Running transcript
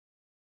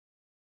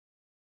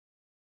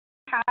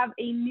have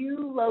a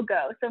new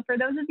logo. So for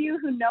those of you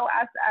who know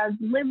us as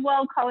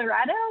LiveWell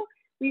Colorado,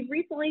 we've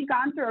recently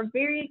gone through a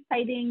very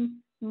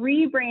exciting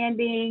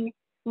rebranding,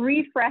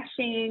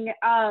 refreshing,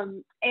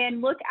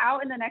 and look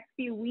out in the next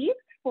few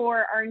weeks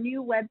for our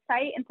new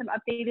website and some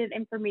updated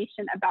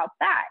information about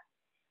that.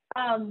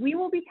 We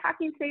will be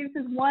talking today,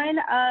 this is one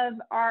of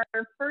our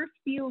first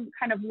few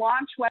kind of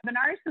launch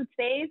webinars. So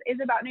today's is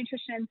about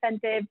nutrition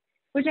incentives,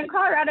 which in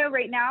Colorado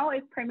right now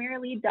is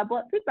primarily Double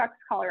Up Food Bucks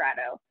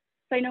Colorado.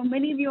 So I know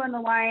many of you on the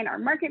line are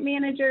market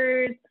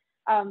managers,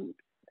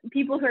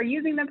 people who are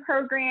using the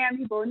program,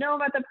 people who know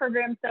about the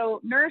program. So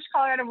Nourish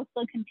Colorado will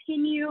still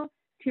continue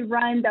to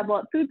run Double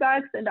Up Food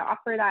Bucks and to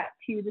offer that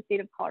to the state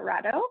of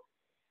Colorado.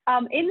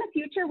 In the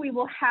future, we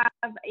will have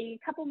a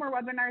couple more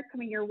webinars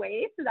coming your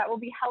way. So that will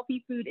be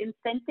healthy food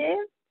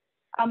incentives,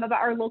 about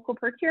our local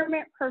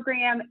procurement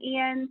program,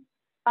 and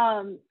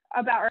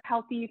about our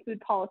healthy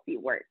food policy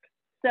work.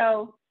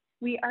 So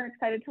we are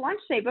excited to launch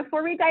today.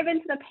 Before we dive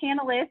into the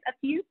panelists, a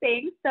few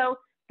things. So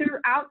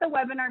throughout the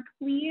webinar,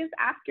 please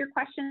ask your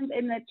questions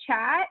in the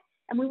chat,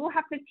 and we will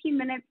have 15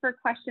 minutes for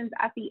questions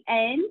at the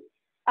end.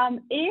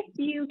 If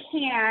you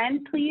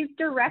can, please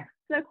direct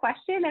the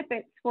question if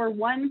it's for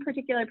one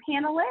particular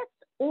panelist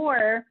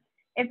or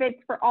if it's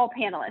for all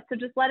panelists. So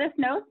just let us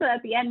know so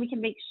at the end we can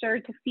make sure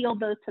to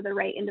field those to the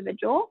right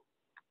individual.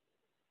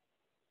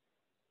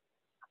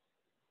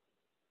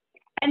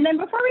 And then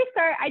before we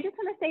start, I just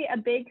want to say a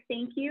big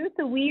thank you.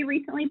 So we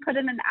recently put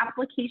in an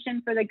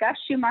application for the Gus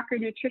Schumacher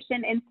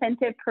Nutrition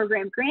Incentive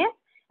Program grant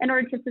in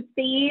order to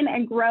sustain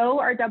and grow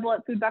our Double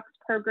Up Food Bucks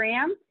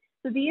program.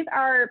 So these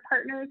are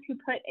partners who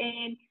put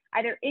in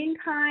either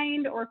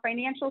in-kind or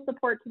financial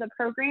support to the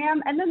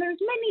program. And then there's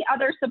many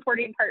other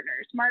supporting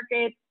partners,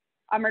 markets,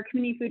 our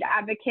community food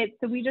advocates.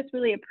 So we just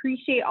really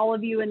appreciate all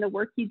of you and the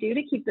work you do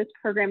to keep this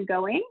program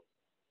going.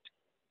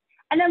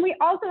 And then we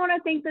also want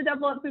to thank the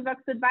Double Up Food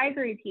Bucks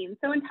advisory team.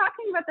 So in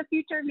talking about the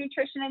future of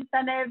nutrition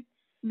incentives,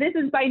 this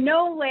is by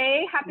no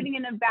way happening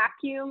in a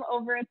vacuum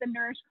over at the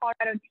Nourish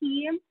Colorado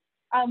team.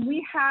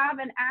 We have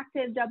an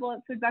active Double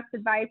Up Food Bucks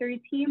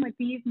advisory team with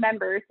these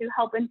members who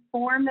help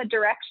inform the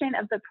direction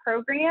of the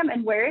program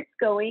and where it's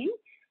going.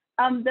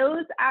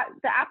 The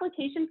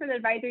application for the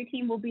advisory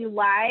team will be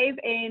live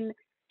in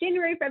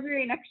January,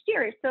 February next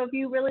year. So if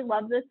you really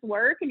love this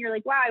work and you're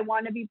like, wow, I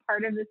want to be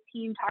part of this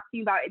team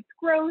talking about its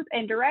growth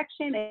and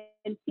direction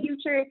and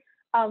future,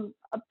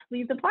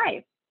 please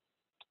apply.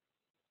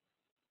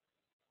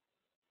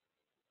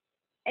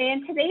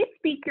 And today's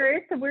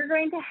speakers, so we're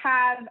going to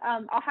have,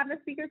 I'll have the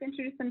speakers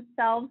introduce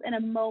themselves in a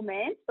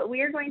moment, but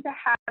we are going to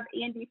have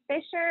Andy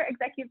Fisher,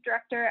 Executive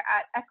Director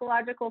at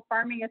Ecological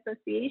Farming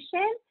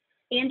Association,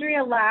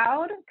 Andrea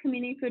Loud,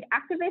 Community Food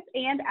Activist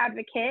and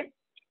Advocate,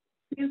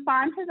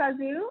 Zufan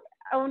Tazazu,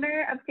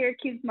 owner of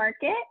Syracuse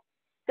Market,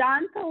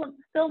 Don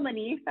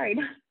Silmany,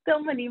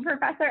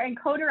 Professor and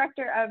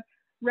Co-Director of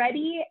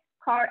Ready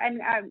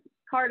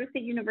Colorado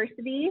State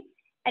University,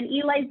 and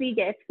Eli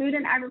Zegas, Food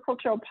and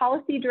Agricultural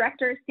Policy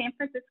Director, San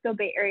Francisco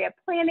Bay Area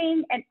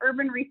Planning and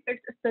Urban Research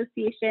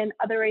Association,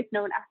 otherwise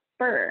known as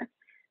SPUR.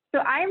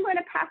 So I'm going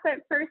to pass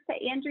it first to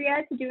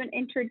Andrea to do an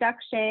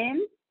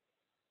introduction.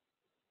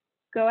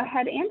 Go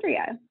ahead,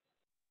 Andrea.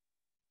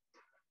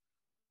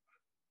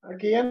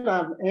 Again,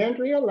 I'm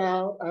Andrea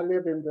Loud. I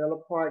live in Villa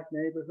Park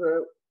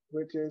neighborhood,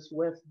 which is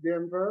West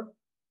Denver.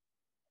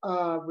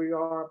 We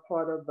are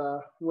part of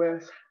the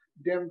West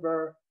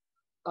Denver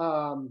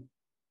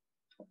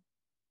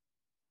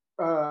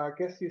I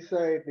guess you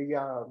say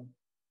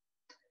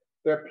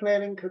their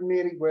planning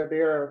committee, where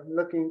they're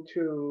looking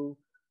to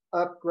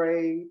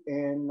upgrade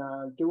and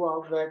do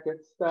all that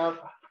good stuff.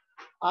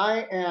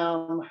 I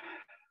am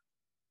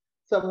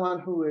someone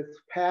who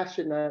is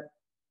passionate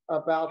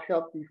about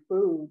healthy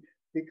food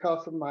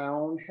because of my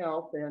own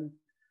health, and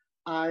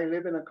I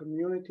live in a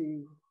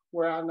community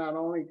where I not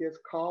only just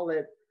call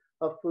it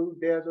a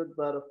food desert,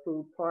 but a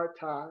food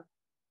apartheid.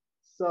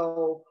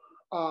 So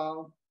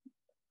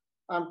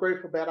I'm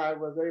grateful that I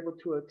was able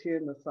to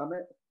attend the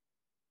summit.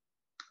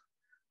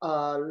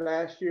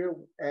 Last year,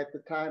 at the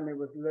time, it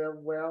was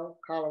LiveWell,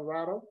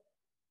 Colorado,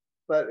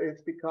 but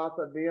it's because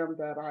of them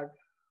that I've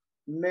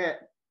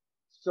met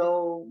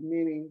so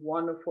many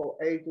wonderful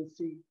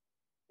agencies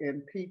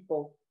and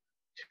people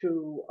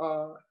to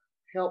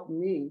help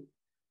me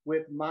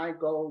with my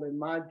goal and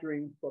my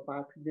dream for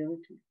my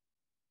community.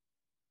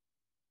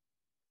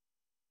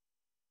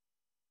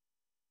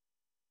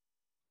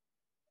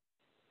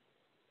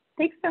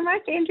 Thanks so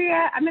much,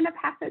 Andrea. I'm going to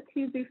pass it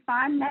to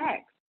Zufan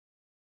next.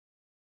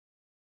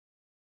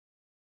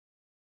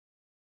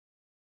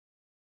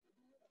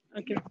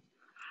 Okay.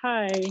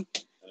 Hi,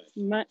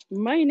 my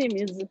name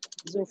is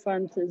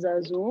Zufan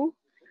Tazazu.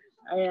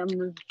 I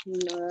am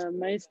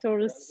my store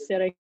is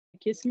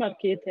Syracuse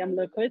Market. I'm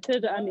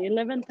located on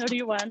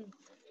 1131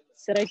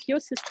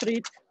 Syracuse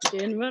Street,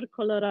 Denver,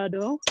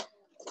 Colorado,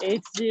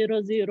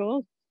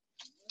 80220.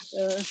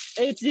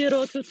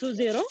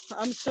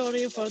 I'm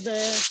sorry for the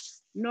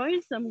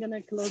noise. I'm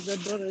gonna close the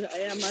door. I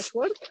am at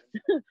work.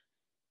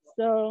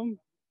 So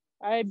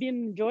I've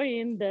been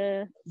enjoying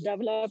the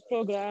develop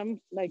program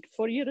like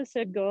 4 years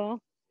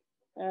ago.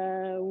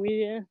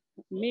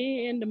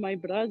 Me and my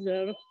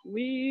brother,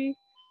 we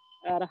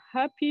are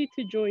happy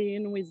to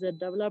join with the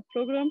develop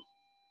program.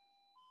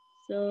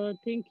 So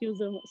thank you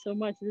so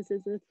much. This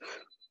is it.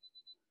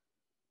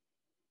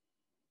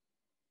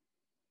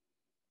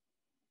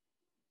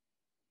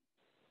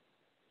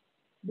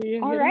 Do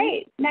you All hear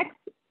right, me? next.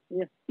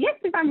 Yeah. Yes,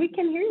 Stefan, we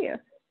can hear you.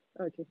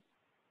 Okay.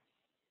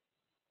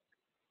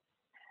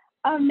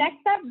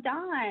 Next up,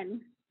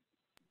 Dawn.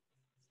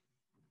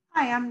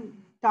 Hi,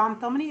 I'm Dawn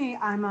Thilmany.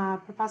 I'm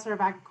a professor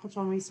of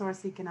agricultural and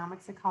resource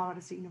economics at Colorado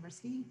State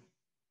University.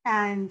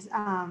 And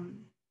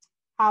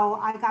how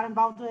I got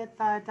involved with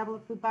Double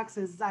Up Food Bucks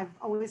is I've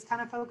always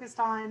kind of focused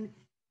on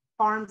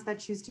farms that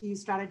choose to use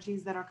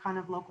strategies that are kind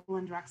of local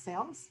and direct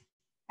sales.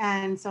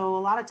 And so a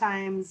lot of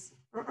times,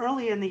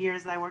 early in the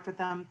years that I worked with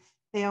them,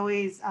 they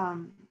always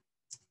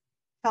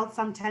felt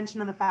some tension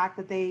on the fact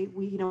that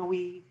we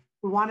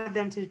wanted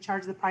them to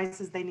charge the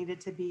prices they needed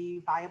to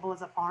be viable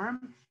as a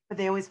farm, but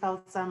they always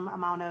felt some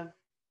amount of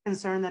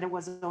concern that it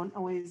wasn't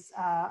always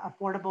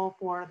affordable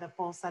for the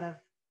full set of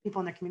people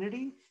in their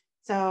community.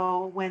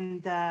 So when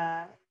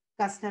the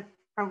GusNIP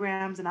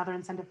programs and other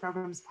incentive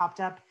programs popped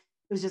up,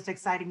 it was just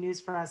exciting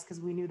news for us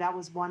because we knew that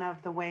was one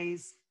of the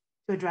ways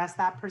to address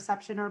that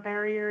perception or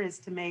barrier is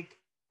to make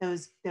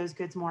those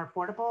goods more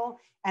affordable.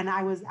 And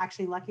I was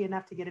actually lucky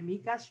enough to get to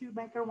meet Gus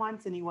Shoemaker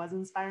once, and he was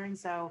inspiring.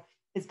 So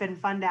it's been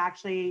fun to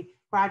actually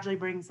gradually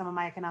bring some of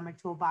my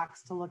economic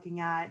toolbox to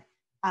looking at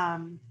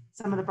some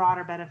of the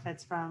broader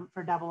benefits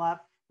for Double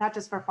Up, not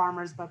just for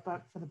farmers, but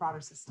for the broader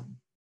system.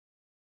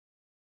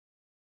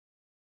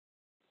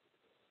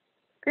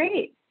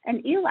 Great.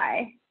 And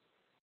Eli.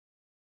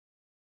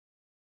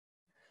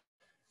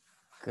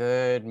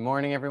 Good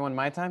morning, everyone.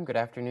 My time. Good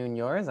afternoon,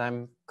 yours.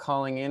 I'm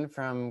calling in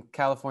from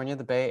California,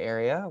 the Bay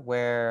Area,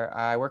 where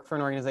I work for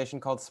an organization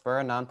called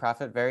Spur, a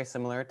nonprofit very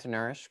similar to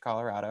Nourish,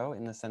 Colorado,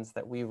 in the sense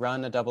that we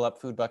run a Double Up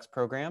Food Bucks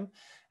program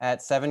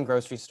at 7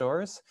 grocery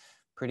stores,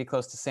 pretty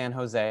close to San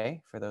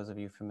Jose, for those of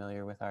you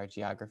familiar with our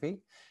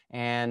geography.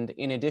 And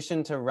in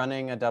addition to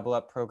running a Double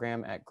Up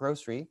program at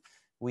grocery,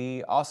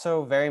 we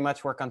also very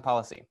much work on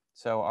policy.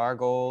 So our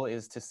goal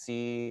is to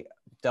see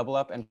Double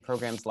Up and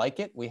programs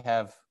like it. We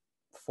have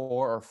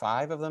 4 or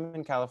 5 of them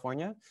in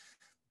California,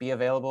 be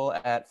available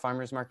at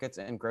farmers markets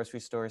and grocery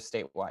stores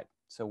statewide.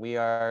 So we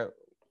are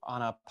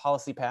on a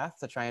policy path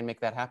to try and make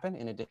that happen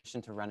in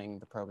addition to running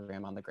the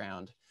program on the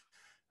ground.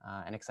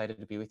 And excited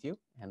to be with you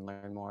and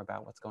learn more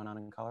about what's going on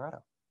in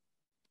Colorado.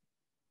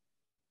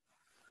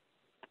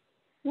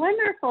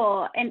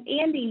 Wonderful. And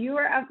Andy, you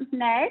are up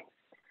next.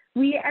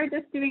 We are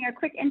just doing a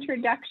quick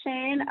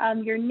introduction,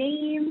 your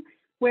name,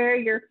 where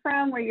you're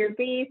from, where you're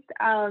based,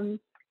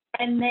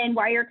 and then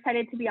why you're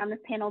excited to be on this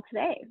panel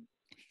today.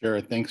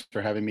 Sure, thanks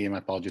for having me, and my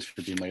apologies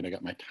for being late. I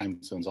got my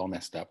time zones all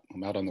messed up.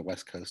 I'm out on the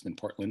West Coast in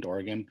Portland,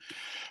 Oregon.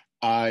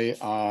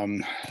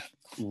 I'm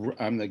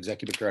the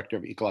executive director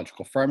of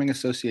Ecological Farming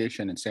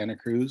Association in Santa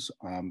Cruz,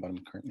 but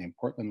I'm currently in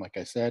Portland, like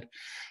I said.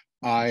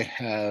 I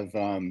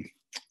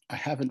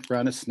haven't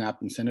run a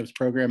SNAP incentives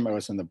program. I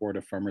was on the board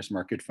of Farmers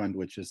Market Fund,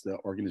 which is the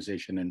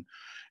organization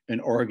in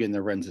Oregon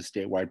that runs a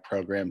statewide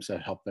programs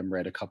that help them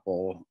write a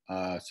couple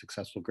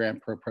successful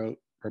grant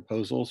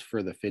proposals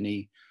for the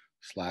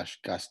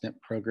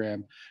FINI/GusNIP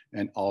program,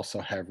 and also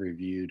have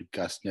reviewed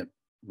GusNIP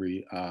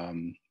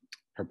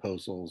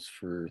proposals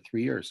for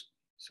 3 years.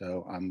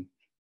 So I'm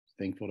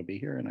thankful to be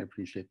here and I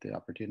appreciate the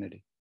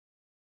opportunity.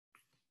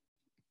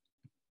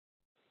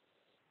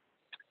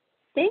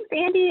 Thanks,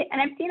 Andy.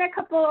 And I've seen a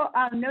couple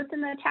notes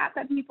in the chat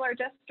that people are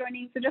just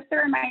joining. So just a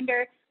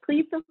reminder,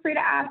 please feel free to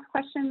ask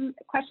questions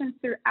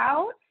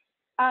throughout,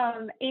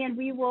 and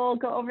we will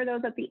go over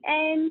those at the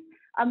end.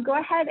 Go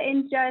ahead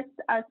and just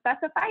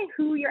specify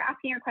who you're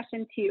asking your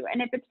question to.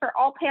 And if it's for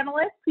all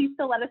panelists, please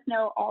still let us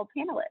know all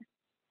panelists.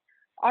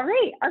 All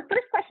right, our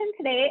first question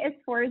today is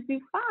for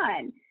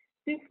Zufan.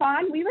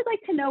 Zufan, we would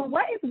like to know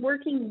what is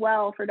working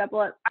well for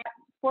Double Up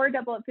Food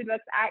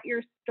Bucks at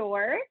your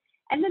store,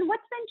 and then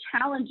what's been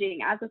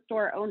challenging as a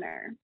store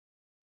owner?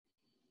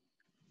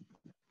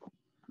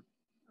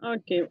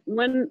 Okay,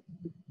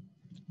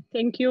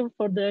 thank you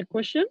for the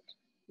question.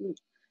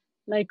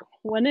 Like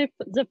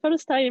the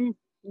first time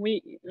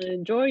we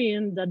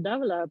joined the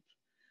Develop,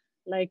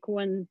 like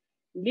when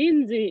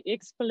Lindsay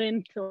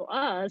explained to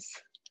us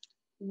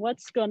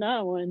what's going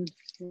on,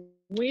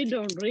 we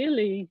don't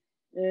really,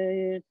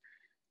 is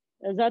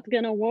that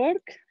gonna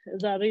work?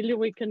 Is that really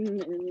we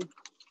can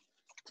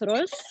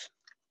trust?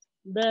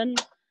 Then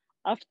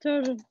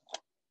after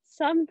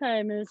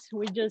sometimes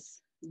we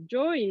just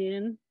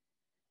join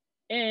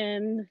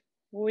and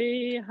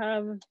we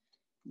have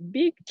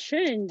big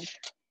change,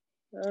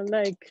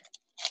 like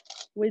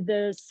with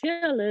the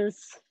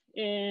sales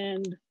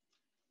and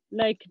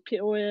like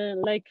people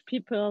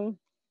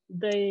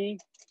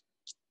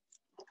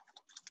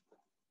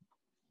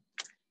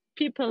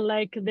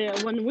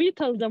when we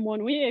tell them,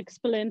 when we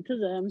explain to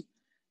them,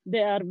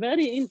 they are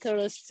very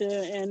interested,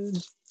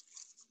 and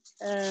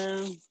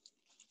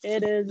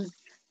it is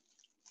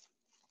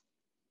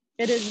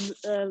it is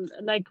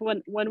like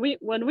when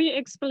we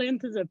explain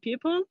to the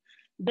people,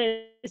 they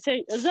say,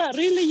 "Is that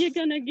really you're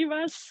gonna give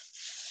us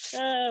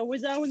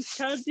without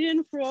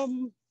charging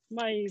from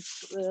my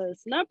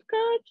Snap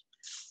card?"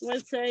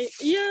 We'll say,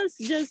 "Yes,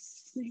 just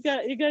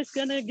you guys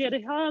gonna get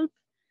help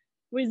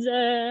with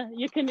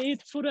you can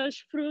eat fresh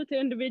fruit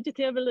and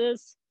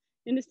vegetables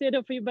instead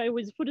of you buy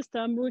with food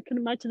stamp. We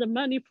can match the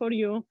money for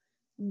you.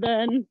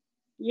 Then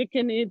you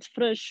can eat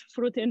fresh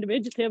fruit and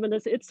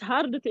vegetables." It's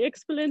hard to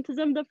explain to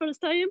them the first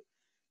time,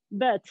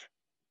 but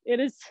it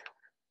is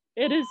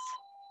it is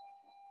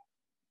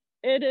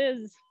it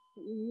is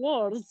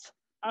worse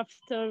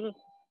after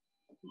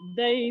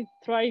they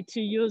try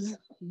to use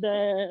the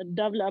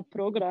develop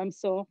program.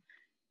 So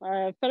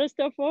first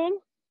of all,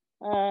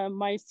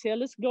 my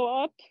sales go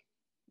up,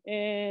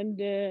 and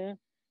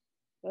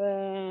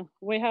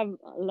we have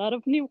a lot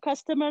of new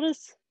customers,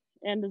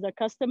 and the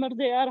customer,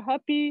 they are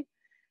happy.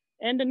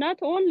 And not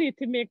only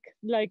to make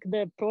like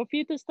the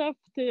profit stuff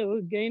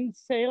to gain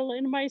sale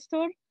in my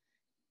store,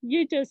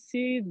 you just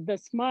see the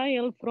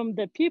smile from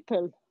the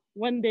people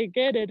when they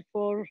get it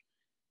for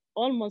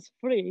almost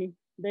free.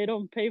 They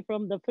don't pay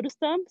from the first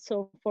time,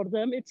 so for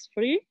them it's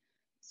free.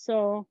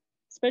 So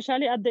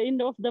especially at the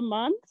end of the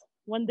month,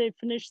 when they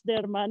finish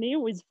their money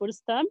with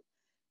first time,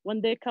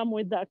 when they come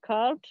with that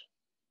card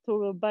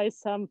to buy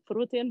some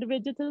fruit and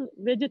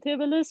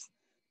vegetables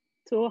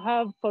to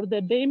have for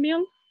the day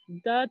meal,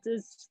 that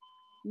is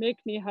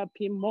make me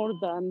happy more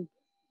than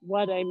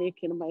what I make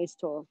in my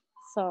store.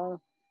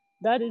 So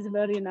that is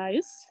very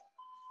nice.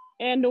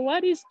 And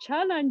what is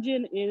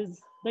challenging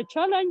is, the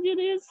challenging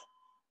is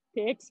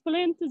to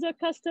explain to the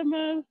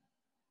customer.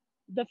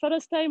 The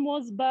first time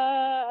was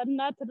bad,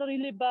 not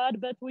really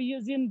bad, but we're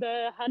using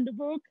the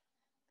handbook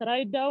to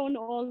write down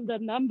all the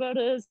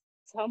numbers,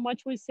 how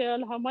much we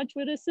sell, how much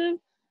we receive.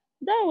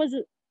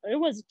 It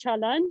was a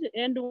challenge.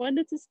 And when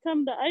it is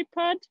come the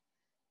iPad,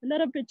 a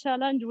little bit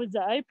challenge with the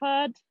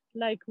iPad,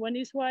 like when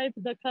you swipe,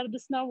 the card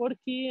is not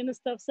working and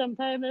stuff.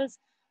 Sometimes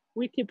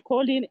we keep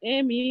calling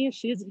Amy.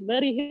 She's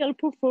very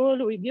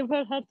helpful. We give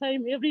her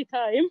time every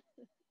time.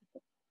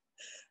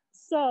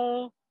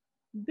 So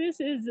this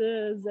is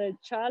the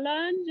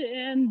challenge,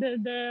 and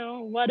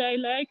what I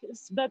like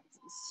is, but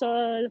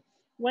so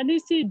when you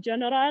see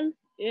general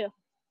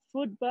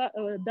food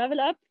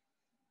develop,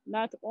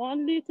 not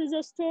only to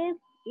the store,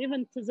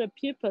 even to the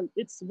people,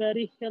 it's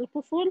very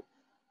helpful.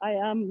 I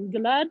am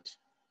glad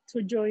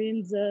to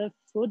join the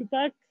food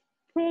bank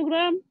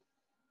program,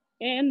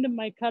 and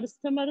my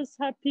customers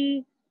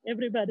happy,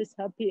 everybody's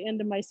happy,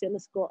 and my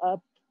sales go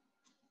up.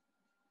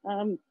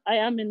 I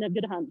am in a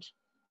good hand.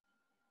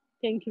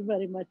 Thank you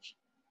very much.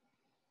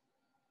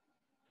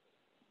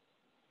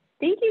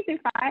 Thank you,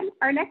 Zufan.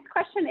 Our next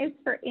question is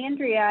for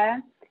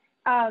Andrea.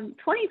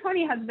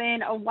 2020 has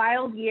been a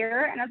wild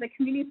year, and as a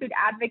community food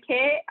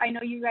advocate, I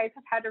know you guys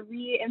have had to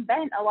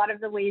reinvent a lot of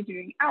the ways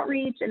you're doing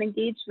outreach and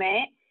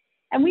engagement.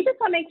 And we just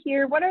want to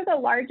hear, what are the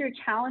larger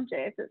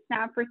challenges that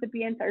SNAP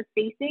recipients are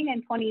facing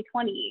in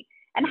 2020?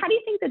 And how do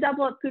you think the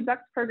Double Up Food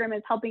Bucks program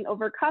is helping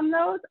overcome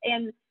those?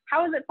 And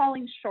how is it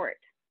falling short?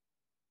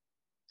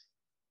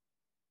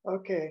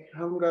 Okay,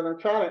 I'm going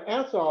to try to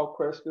answer all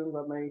questions.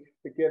 I may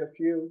forget a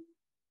few,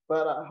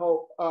 but I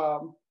hope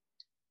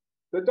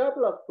the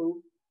Double Up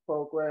Food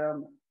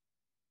program,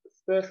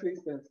 especially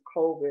since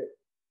COVID,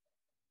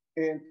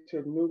 and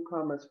to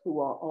newcomers who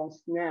are on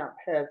SNAP,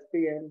 has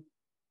been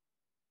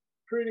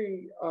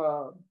pretty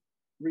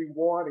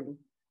rewarding.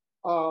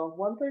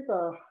 One thing,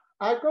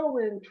 I go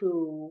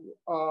into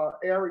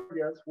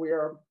areas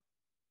where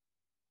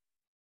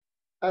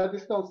I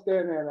just don't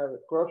stand at a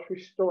grocery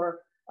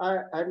store.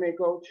 I may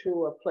go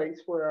to a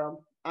place where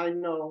I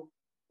know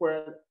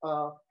where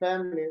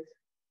families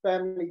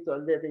are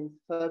living,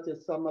 such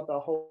as some of the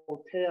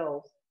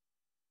hotels,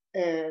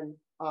 and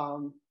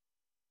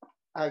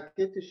I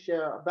get to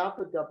share about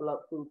the Double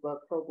Up Food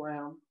Buck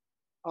program.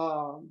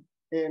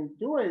 And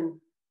during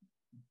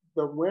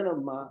the winter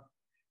month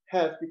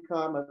has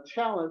become a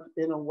challenge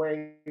in a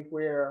way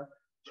where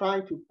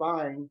trying to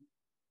find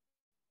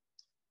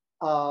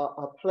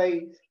a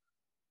place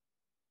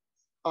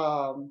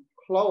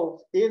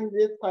close in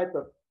this type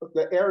of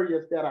the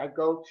areas that I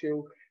go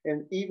to,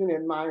 and even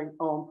in my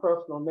own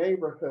personal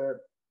neighborhood,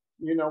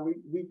 you know,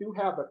 we do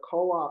have a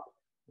co-op,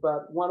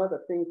 but one of the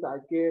things I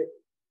get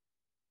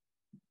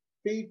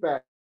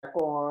feedback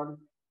on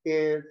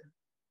is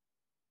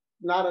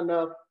not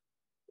enough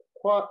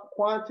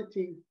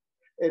quantity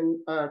and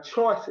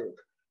choices.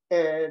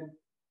 And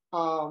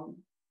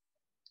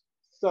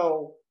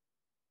so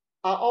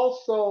I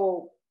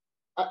also,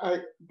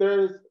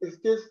 it's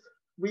just,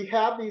 we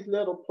have these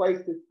little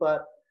places,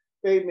 but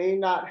they may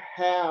not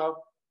have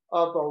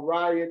a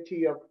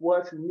variety of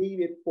what's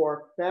needed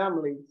for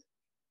families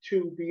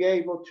to be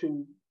able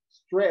to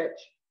stretch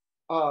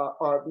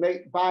or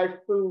buy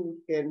food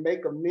and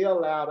make a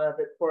meal out of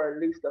it for at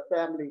least a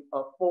family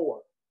of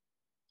 4.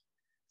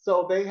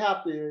 So they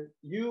have to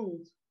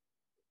use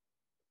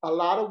a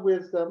lot of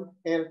wisdom,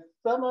 and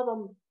some of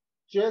them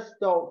just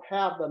don't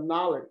have the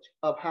knowledge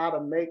of how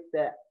to make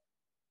that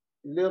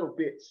little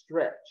bit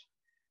stretch.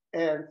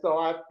 And so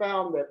I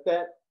found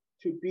that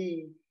to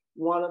be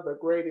one of the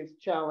greatest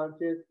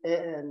challenges.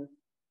 And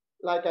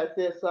like I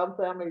said, some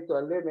families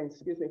are living,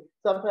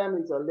 some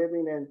families are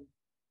living in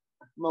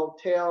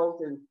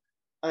motels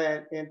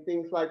and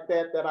things like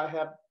that I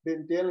have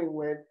been dealing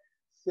with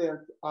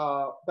since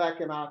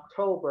back in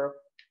October.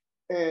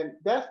 And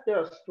that's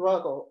their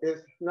struggle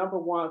is number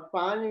one,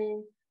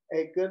 finding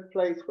a good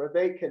place where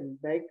they can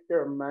make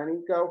their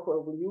money go. Where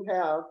when you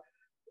have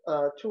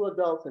 2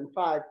 adults and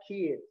 5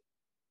 kids,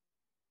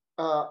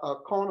 a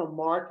corner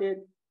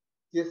market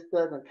just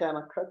doesn't kind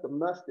of cut the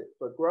mustard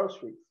for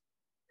groceries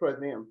for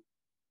them.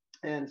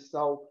 And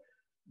so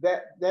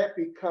that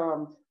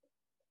becomes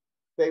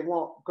they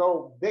won't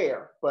go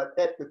there, but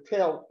at the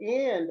tail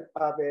end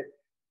of it,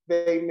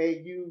 they may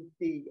use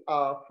the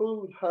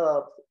food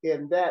hubs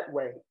in that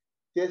way,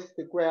 just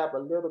to grab a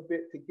little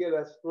bit to get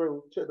us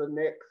through to the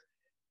next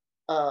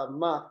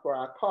month for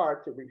our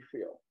card to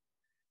refill.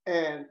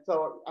 And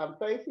so I'm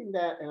facing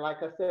that, and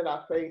like I said,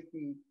 I face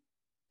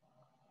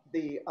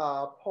the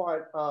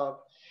part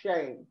of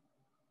shame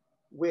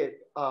with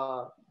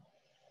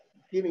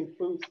giving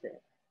food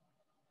stamps.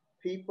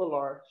 People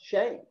are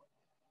shamed,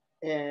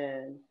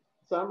 and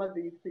some of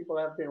these people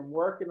have been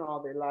working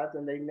all their lives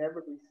and they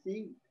never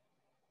received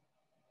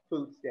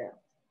food stamps.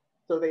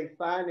 So they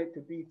find it to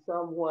be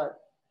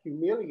somewhat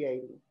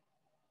humiliating.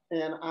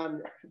 And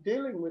I'm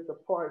dealing with the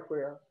part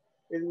where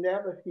it's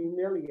never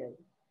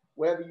humiliating,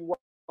 whether you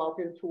walk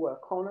into a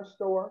corner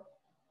store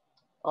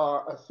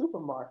or a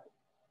supermarket.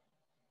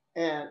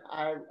 And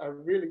I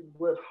really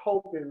would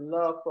hope and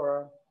love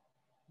for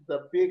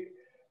the big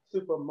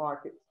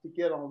supermarkets to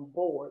get on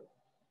board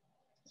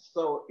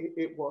so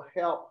it will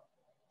help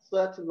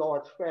such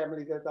large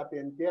families as I've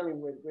been dealing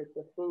with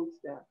the food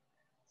stamp.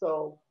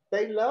 So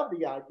they love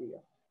the idea.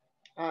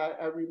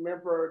 I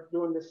remember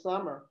during the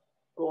summer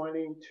going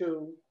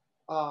into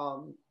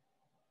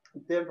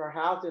Denver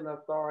Housing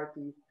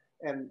Authority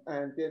and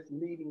just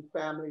meeting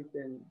families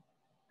and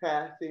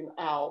passing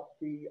out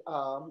the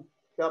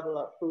double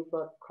up food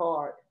buck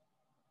card.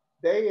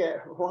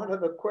 One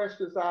of the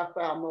questions I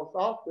found most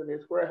often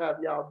is, where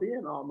have y'all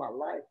been all my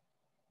life?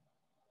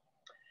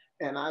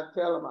 And I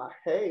tell them,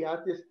 hey, I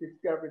just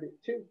discovered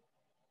it too,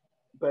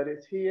 but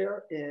it's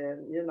here,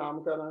 and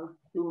I'm gonna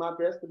do my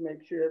best to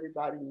make sure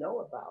everybody know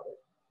about it.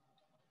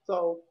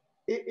 So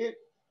it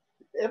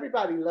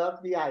everybody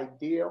loves the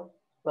ideal,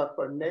 but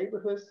for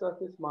neighborhoods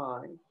such as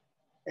mine,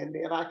 and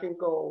then I can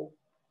go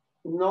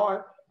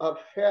north of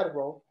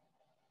Federal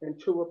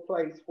into a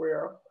place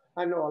where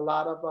I know a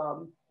lot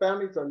of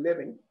families are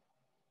living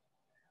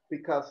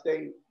because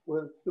they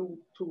were due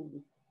to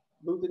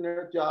losing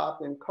their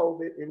jobs and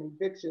COVID and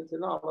evictions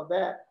and all of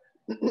that.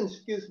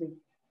 Excuse me.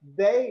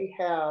 They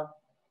have,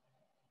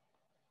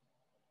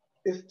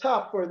 it's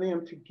tough for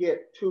them to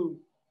get to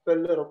the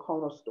little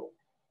corner store.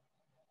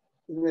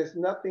 And there's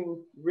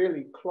nothing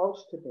really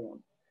close to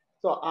them.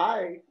 So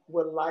I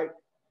would like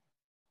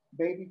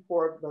maybe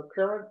for the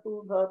current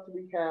food hubs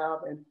we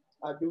have, and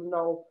I do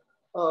know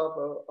of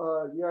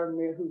a young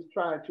man who's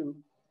trying to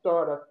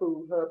start a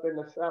food hub in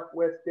the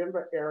Southwest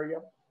Denver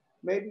area.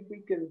 Maybe we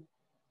can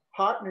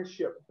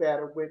partnership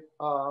better with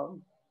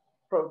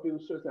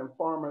producers and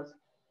farmers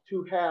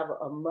to have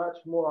a much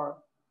more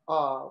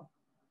more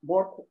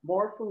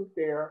food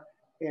there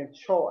and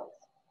choice.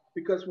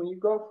 Because when you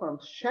go from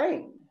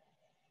shame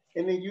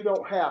and then you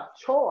don't have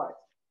choice,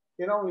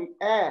 it only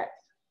adds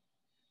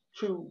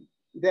to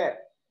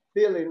that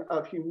feeling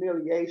of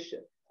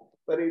humiliation.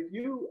 But if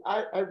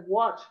I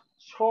watch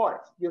choice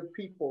give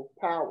people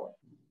power.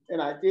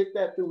 And I did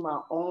that through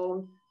my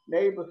own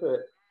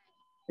neighborhood,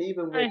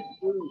 even with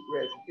food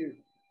rescue.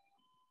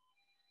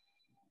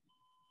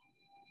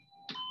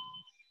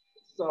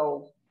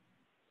 So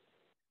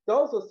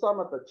those are some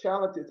of the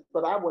challenges,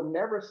 but I would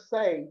never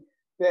say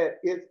that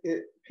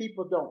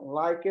people don't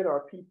like it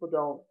or people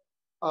don't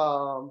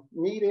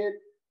need it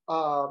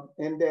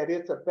and that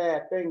it's a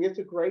bad thing. It's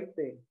a great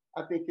thing.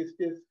 I think it's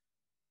just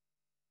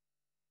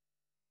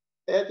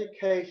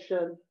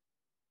education,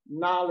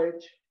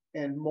 knowledge,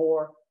 and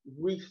more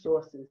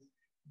resources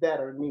that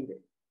are needed.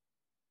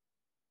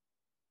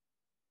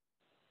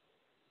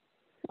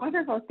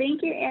 Wonderful.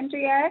 Thank you,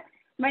 Andrea.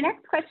 My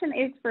next question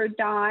is for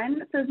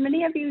Dawn. So as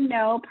many of you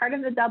know, part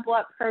of the Double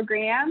Up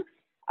program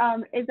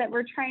is that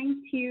we're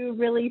trying to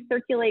really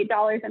circulate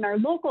dollars in our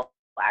local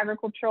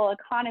agricultural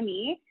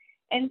economy.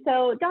 And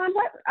so, Dawn,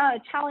 what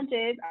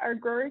challenges are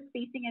growers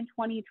facing in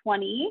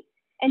 2020?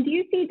 And do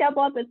you see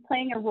Double Up as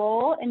playing a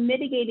role in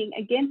mitigating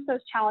against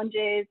those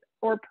challenges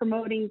or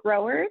promoting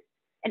growers?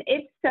 And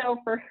if so,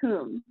 for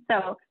whom?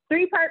 So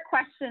 3-part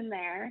question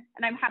there.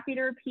 And I'm happy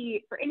to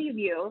repeat for any of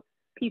you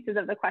pieces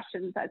of the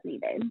questions as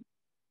needed.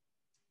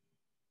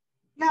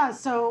 Yeah,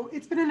 so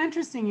it's been an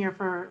interesting year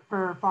for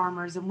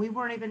farmers, and we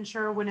weren't even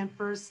sure when it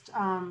first,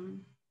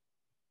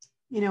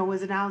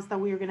 was announced that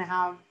we were going to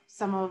have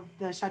some of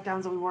the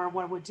shutdowns that we were,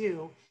 what it would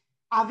do.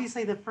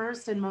 Obviously, the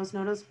first and most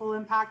noticeable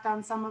impact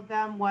on some of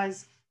them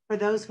was for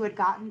those who had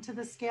gotten to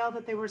the scale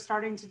that they were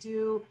starting to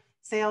do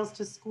sales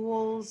to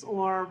schools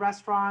or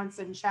restaurants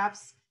and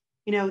chefs.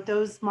 you know,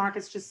 those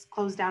markets just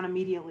closed down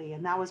immediately.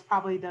 And that was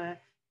probably the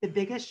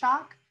biggest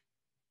shock.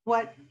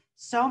 What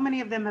so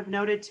many of them have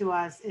noted to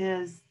us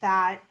is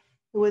that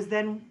it was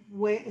then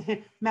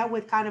met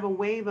with kind of a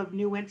wave of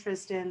new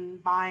interest in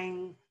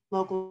buying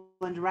local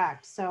and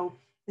direct. So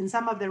in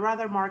some of their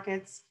other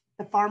markets,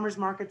 the farmers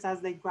markets,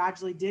 as they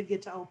gradually did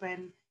get to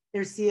open,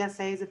 their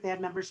CSAs, if they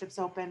had memberships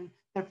open,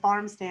 their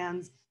farm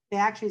stands, they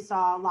actually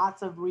saw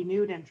lots of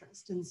renewed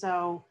interest. And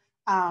so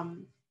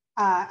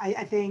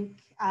I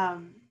think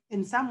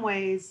in some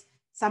ways,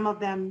 some of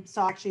them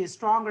saw actually a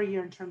stronger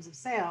year in terms of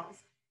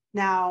sales.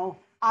 Now,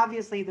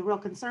 obviously, the real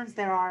concerns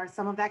there are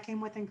some of that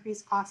came with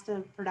increased cost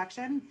of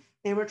production.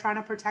 They were trying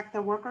to protect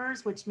their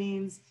workers, which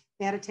means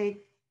they had to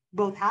take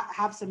both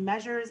have some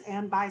measures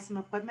and buy some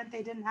equipment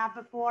they didn't have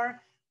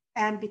before.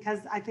 And because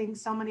I think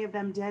so many of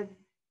them did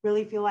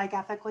really feel like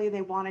ethically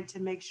they wanted to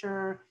make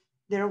sure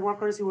their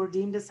workers who were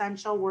deemed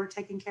essential were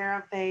taken care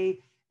of. They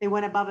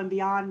went above and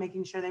beyond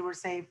making sure they were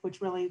safe, which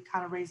really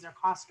kind of raised their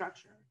cost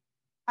structure.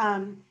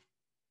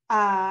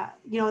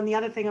 You know, and the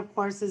other thing, of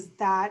course, is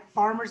that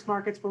farmers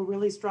markets were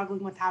really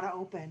struggling with how to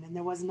open, and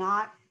there was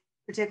not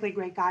particularly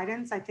great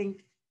guidance. I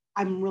think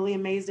I'm really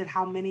amazed at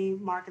how many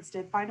markets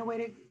did find a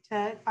way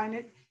to find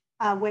it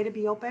a way to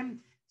be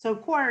open. So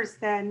of course,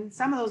 then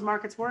some of those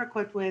markets were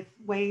equipped with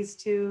ways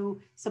to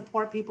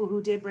support people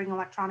who did bring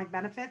electronic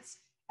benefits,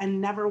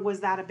 and never was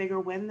that a bigger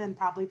win than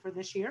probably for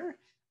this year.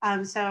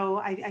 So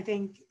I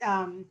think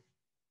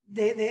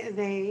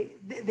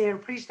they're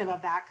appreciative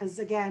of that, because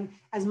again,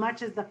 as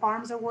much as the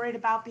farms are worried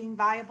about being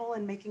viable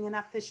and making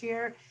enough this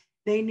year,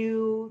 they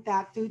knew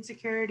that food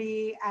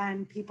security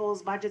and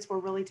people's budgets were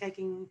really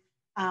taking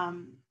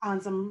on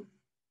some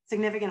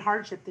significant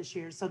hardship this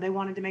year. So they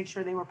wanted to make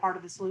sure they were part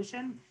of the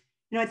solution.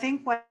 You know, I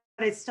think what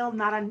is still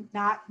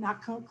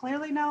not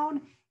clearly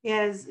known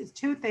is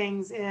two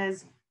things: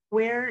 is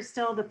where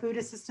still the food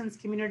assistance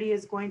community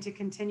is going to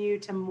continue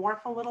to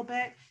morph a little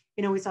bit.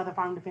 You know, we saw the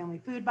farm to family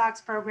food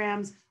box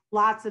programs,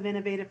 lots of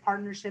innovative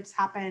partnerships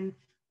happen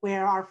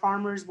where our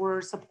farmers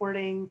were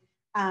supporting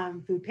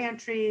food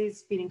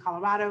pantries, Feeding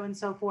Colorado, and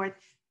so forth.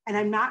 And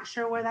I'm not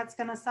sure where that's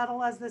going to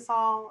settle as this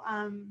all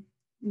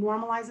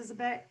normalizes a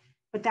bit,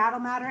 but that'll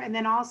matter. And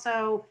then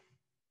also,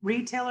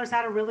 retailers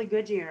had a really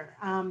good year.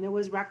 There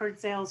was record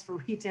sales for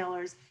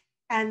retailers,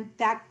 and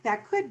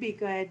that could be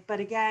good. But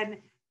again,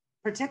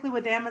 particularly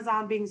with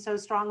Amazon being so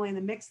strongly in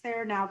the mix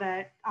there, now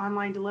that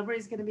online delivery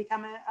is going to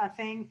become a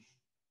thing,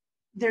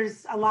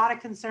 there's a lot of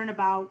concern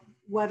about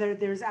whether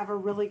there's ever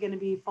really going to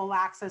be full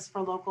access for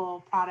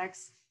local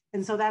products.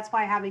 And so that's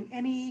why having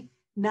any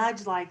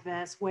nudge like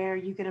this, where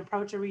you can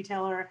approach a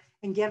retailer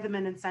and give them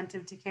an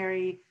incentive to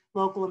carry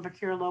local and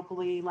procure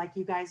locally, like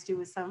you guys do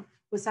with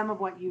some of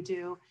what you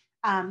do,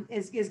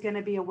 is going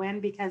to be a win,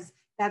 because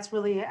that's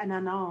really an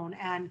unknown.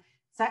 And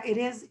so it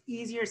is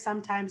easier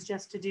sometimes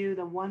just to do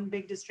the one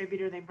big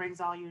distributor that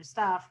brings all your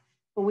stuff.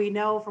 But we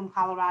know from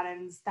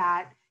Coloradans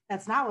that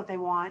that's not what they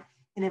want.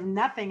 And if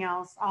nothing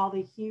else, all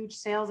the huge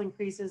sales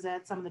increases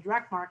at some of the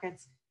direct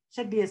markets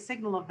should be a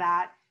signal of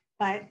that.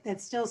 But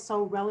it's still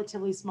so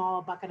relatively small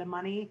a bucket of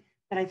money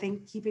that I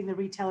think keeping the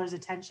retailer's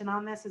attention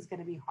on this is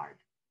going to be hard.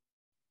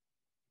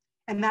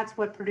 And that's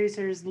what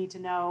producers need to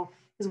know,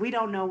 because we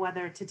don't know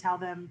whether to tell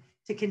them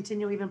to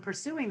continue even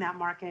pursuing that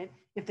market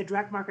if the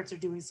direct markets are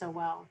doing so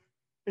well.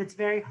 But it's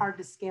very hard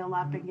to scale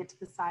up and get to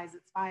the size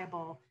that's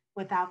viable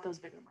without those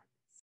bigger markets.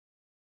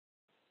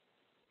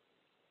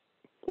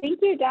 Thank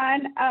you,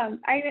 Dawn.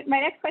 My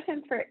next question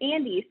is for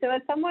Andy. So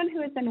as someone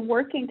who has been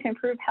working to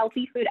improve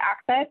healthy food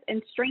access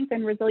and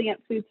strengthen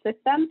resilient food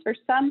systems for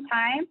some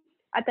time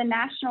at the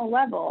national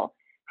level,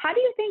 how do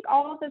you think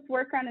all of this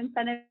work around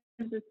incentives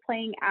is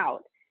playing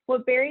out?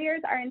 What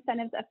barriers are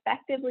incentives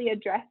effectively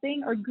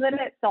addressing or good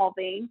at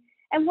solving?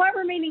 And what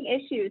remaining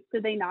issues do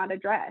they not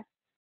address?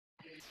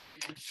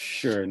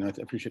 Sure, no, I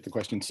appreciate the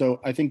question.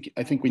 So I think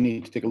we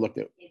need to take a look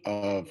at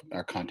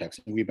our context.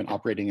 We've been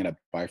operating in a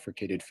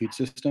bifurcated food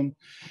system,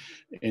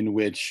 in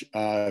which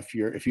if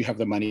you have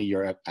the money, you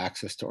have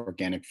access to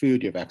organic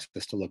food, you have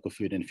access to local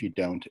food, and if you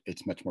don't,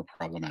 it's much more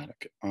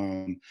problematic.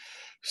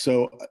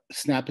 So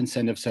SNAP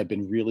incentives have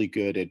been really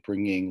good at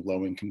bringing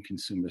low-income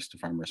consumers to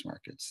farmers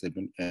markets. They've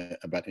been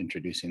about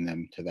introducing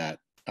them to that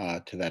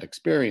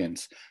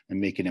experience and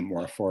making it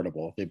more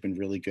affordable. They've been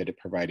really good at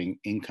providing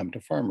income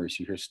to farmers.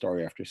 You hear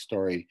story after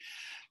story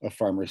of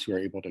farmers who are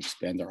able to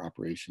expand their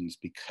operations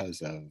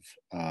because of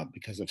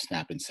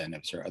SNAP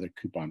incentives or other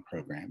coupon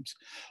programs.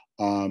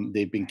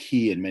 They've been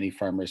key in many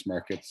farmers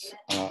markets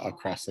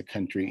across the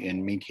country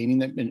in maintaining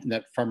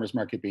that farmers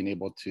market being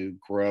able to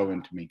grow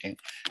and to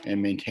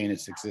maintain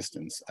its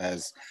existence,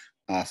 as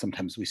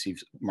sometimes we see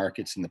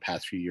markets in the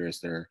past few years,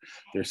 their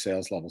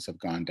sales levels have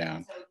gone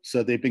down.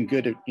 So they've been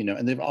good at,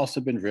 and they've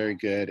also been very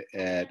good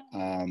at,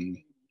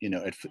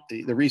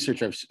 the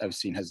research I've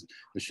seen has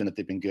shown that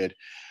they've been good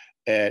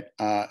at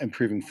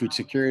improving food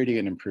security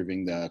and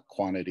improving the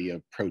quantity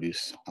of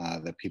produce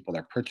that people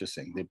are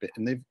purchasing.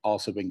 They've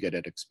also been good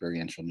at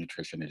experiential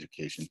nutrition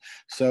education.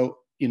 So,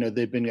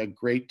 they've been a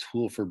great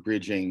tool for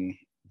bridging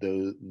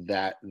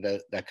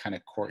that kind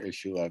of core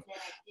issue of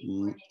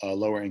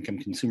lower income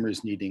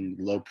consumers needing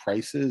low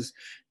prices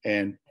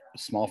and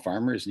small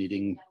farmers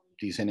needing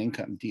decent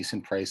income,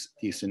 decent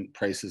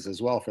prices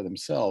as well for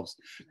themselves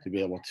to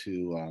be able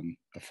to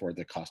afford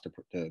the cost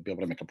to be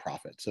able to make a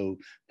profit. So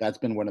that's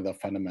been one of the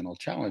fundamental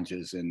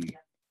challenges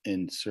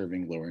in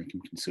serving lower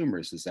income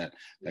consumers, is that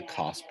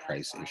cost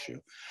price issue.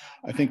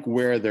 I think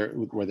where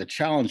the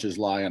challenges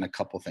lie on a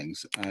couple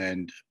things,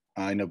 and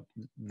I know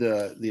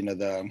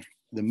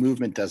the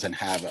movement doesn't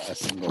have a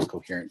single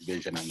coherent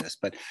vision on this,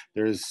 but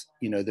there's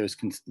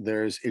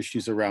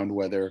issues around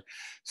whether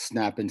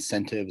SNAP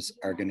incentives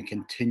are going to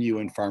continue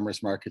in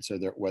farmers markets, or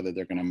whether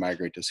they're going to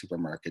migrate to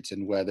supermarkets,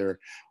 and whether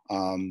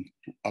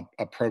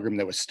a program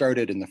that was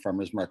started in the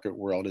farmers market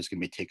world is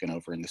going to be taken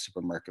over in the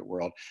supermarket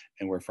world,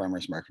 and where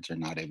farmers markets are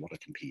not able to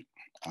compete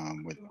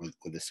with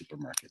the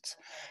supermarkets.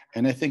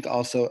 And I think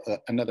also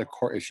another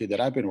core issue that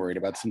I've been worried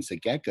about since the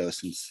get-go,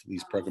 since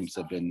these programs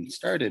have been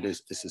started,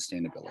 is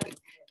sustainability.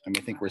 I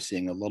think we're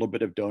seeing a little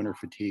bit of donor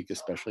fatigue,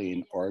 especially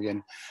in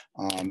Oregon.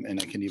 And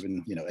I can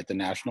even, at the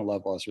national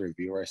level as a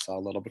reviewer, I saw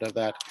a little bit of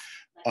that.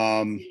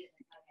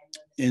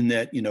 In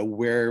that,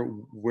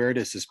 where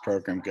does this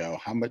program go?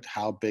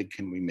 How big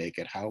can we make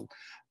it? How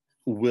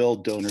will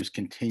donors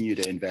continue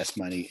to invest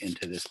money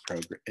into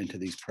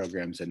these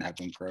programs and have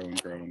them grow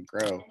and grow and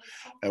grow?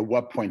 At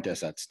what point does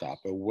that stop?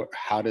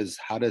 How does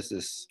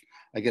this,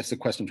 I guess the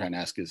question I'm trying to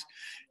ask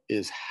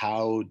is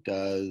how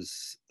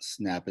does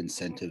SNAP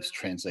incentives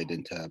translate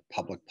into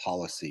public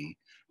policy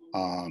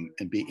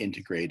and be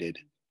integrated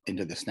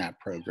into the SNAP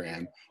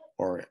program,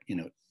 or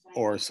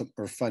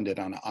funded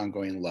on an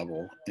ongoing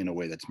level in a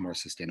way that's more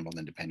sustainable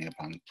than depending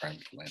upon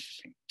private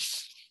philanthropy?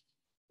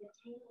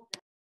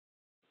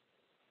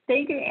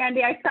 Thank you,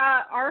 Andy. I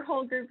saw our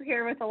whole group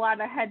here with a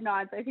lot of head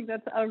nods. I think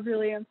that's a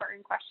really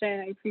important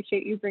question. I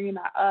appreciate you bringing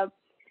that up.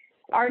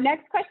 Our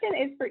next question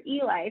is for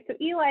Eli. So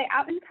Eli,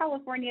 out in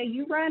California,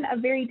 you run a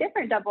very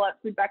different Double Up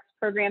Food Bucks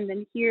program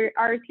than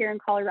ours here in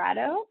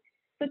Colorado.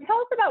 So tell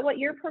us about what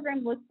your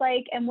program looks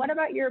like, and what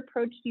about your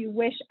approach do you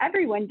wish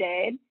everyone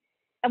did?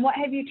 And what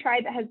have you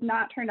tried that has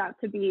not turned out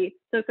to be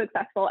so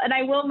successful? And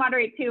I will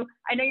moderate too.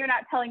 I know you're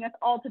not telling us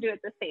all to do it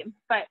the same,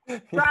 but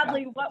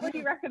broadly, what would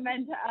you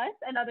recommend to us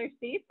and other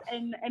states,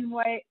 and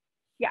what,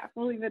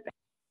 we'll leave it there.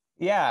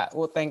 Yeah,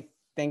 well, thank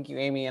you,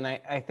 Amy. And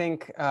I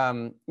think,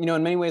 in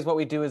many ways, what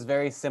we do is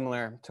very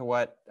similar to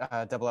what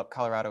Double Up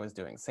Colorado is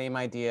doing. Same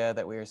idea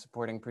that we are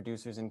supporting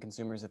producers and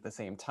consumers at the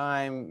same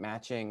time,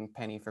 matching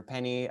penny for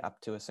penny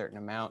up to a certain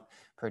amount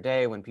per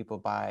day when people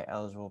buy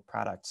eligible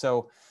product.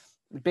 So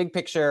big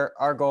picture,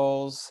 our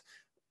goals,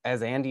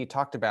 as Andy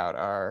talked about,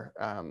 are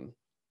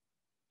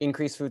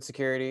increase food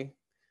security,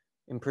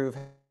 improve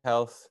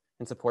health,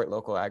 and support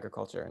local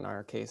agriculture, in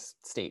our case,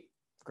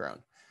 state-grown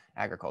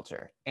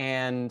agriculture.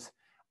 And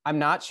I'm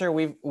not sure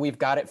we've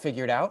got it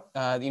figured out.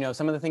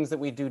 Some of the things that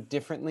we do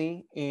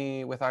differently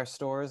with our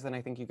stores than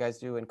I think you guys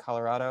do in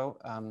Colorado,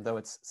 though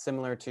it's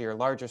similar to your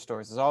larger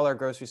stores, is all our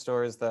grocery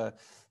stores, the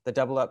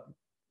Double Up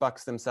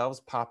bucks themselves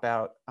pop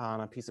out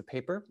on a piece of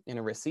paper in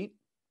a receipt.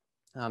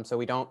 So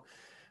we don't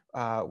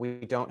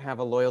have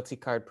a loyalty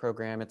card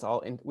program. It's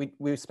all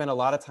we spend a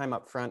lot of time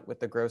up front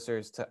with the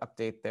grocers to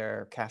update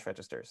their cash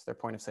registers, their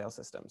point of sale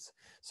systems,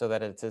 so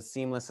that it's as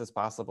seamless as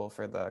possible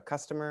for the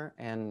customer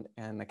and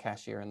the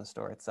cashier in the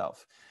store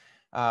itself.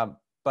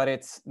 But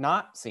it's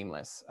not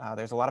seamless.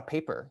 There's a lot of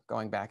paper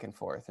going back and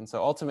forth. And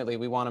so ultimately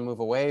we want to move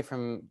away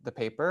from the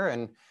paper,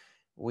 and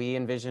we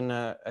envision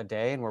a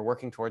day, and we're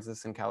working towards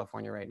this in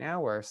California right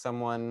now, where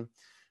someone,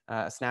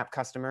 a SNAP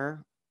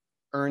customer,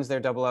 earns their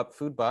Double Up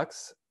Food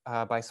Bucks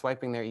by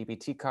swiping their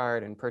EBT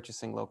card and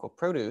purchasing local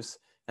produce,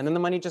 and then the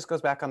money just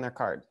goes back on their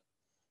card.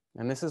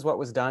 And this is what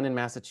was done in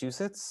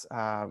Massachusetts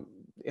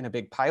in a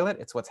big pilot.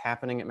 It's what's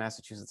happening at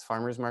Massachusetts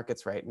farmers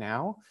markets right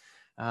now.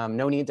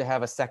 No need to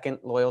have a second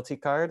loyalty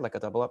card like a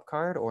Double Up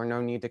card, or no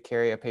need to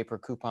carry a paper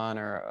coupon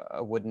or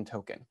a wooden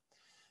token.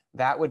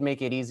 That would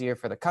make it easier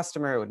for the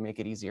customer, it would make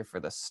it easier for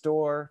the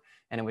store,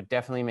 and it would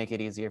definitely make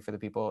it easier for the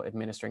people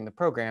administering the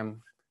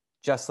program.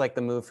 Just like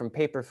the move from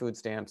paper food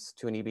stamps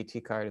to an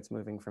EBT card, it's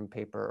moving from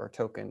paper or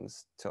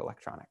tokens to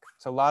electronic.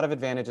 So a lot of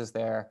advantages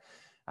there.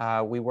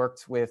 We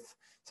worked with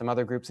some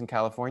other groups in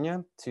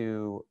California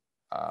to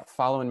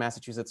follow in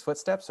Massachusetts'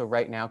 footsteps. So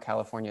right now,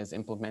 California is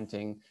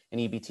implementing an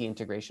EBT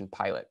integration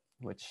pilot,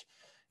 which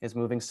is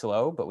moving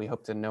slow, but we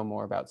hope to know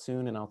more about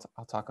soon. And I'll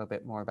talk a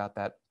bit more about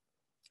that.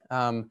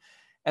 And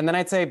then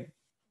I'd say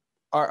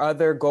our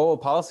other goal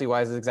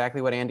policy-wise is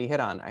exactly what Andy hit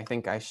on. I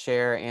think I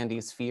share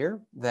Andy's fear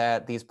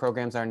that these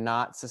programs are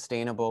not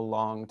sustainable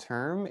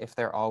long-term if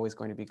they're always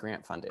going to be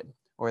grant funded,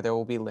 or there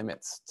will be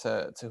limits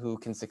to who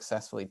can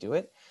successfully do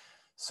it.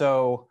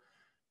 So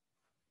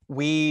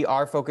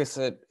our focus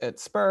at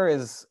Spur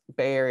is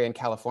Bay Area and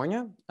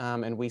California,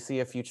 and we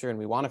see a future, and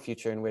we want a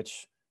future in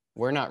which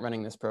we're not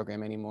running this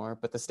program anymore,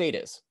 but the state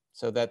is.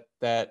 So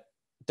that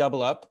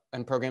Double Up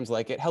and programs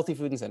like it, healthy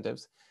food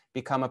incentives,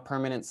 become a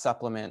permanent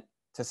supplement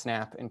to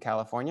SNAP in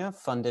California,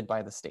 funded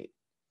by the state.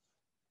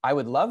 I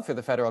would love for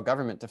the federal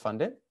government to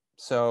fund it.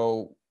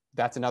 So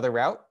that's another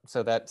route.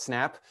 So that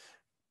SNAP,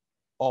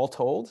 all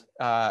told,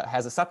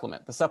 has a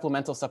supplement, the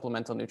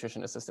supplemental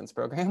nutrition assistance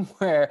program,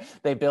 where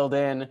they build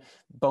in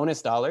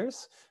bonus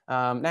dollars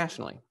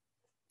nationally.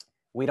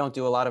 We don't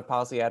do a lot of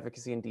policy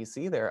advocacy in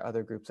DC. There are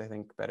other groups, I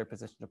think, better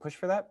positioned to push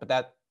for that, but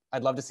that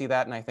I'd love to see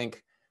that. And I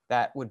think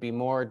that would be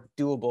more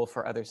doable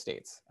for other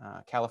states.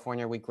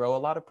 California, we grow a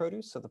lot of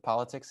produce, so the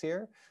politics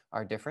here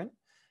are different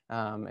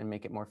and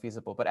make it more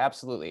feasible. But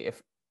absolutely,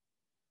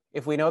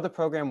 if we know the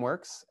program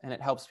works and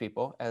it helps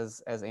people,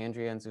 as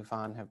Andrea and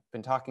Zufan have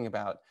been talking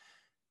about,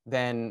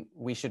 then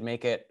we should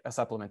make it a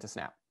supplement to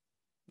SNAP.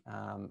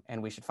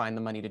 And we should find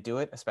the money to do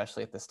it,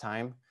 especially at this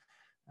time.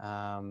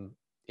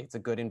 It's a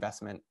good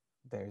investment.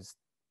 There's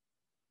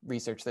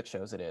research that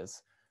shows it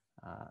is.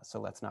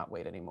 So let's not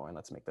wait anymore, and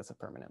let's make this a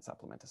permanent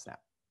supplement to SNAP.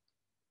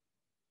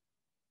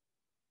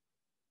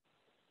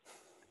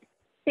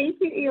 Thank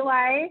you,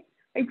 Eli.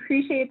 I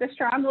appreciate the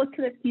strong look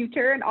to the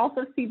future and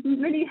also see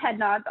many head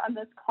nods on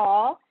this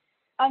call.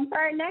 For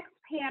our next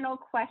panel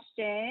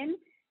question,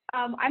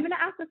 I'm going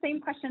to ask the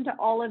same question to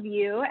all of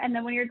you, and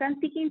then when you're done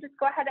speaking, just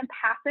go ahead and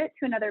pass it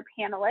to another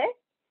panelist.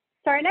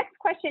 So our next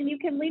question, you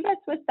can leave us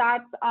with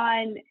thoughts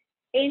on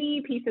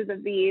any pieces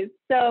of these.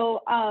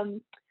 So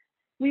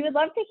we would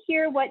love to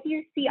hear what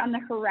you see on the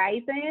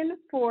horizon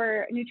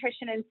for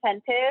nutrition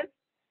incentives.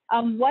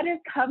 What is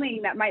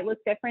coming that might look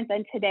different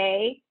than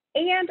today?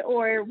 And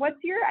or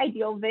what's your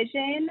ideal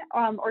vision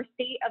or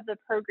state of the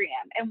program?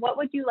 And what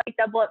would you like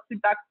Double Up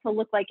Food Bucks to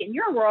look like in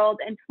your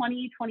world in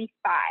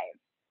 2025?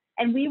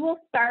 And we will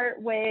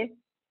start with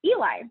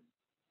Eli.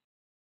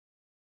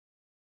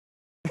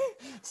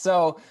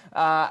 So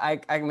I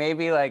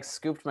maybe like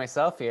scooped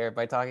myself here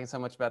by talking so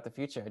much about the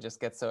future. I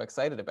just get so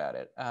excited about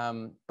it.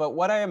 But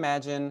what I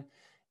imagine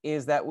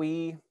is that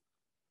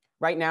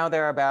right now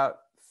there are about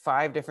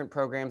 5 different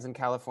programs in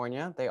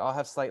California. They all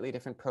have slightly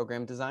different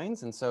program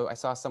designs. And so I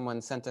saw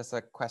someone sent us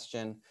a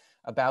question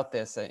about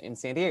this in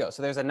San Diego.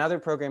 So there's another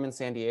program in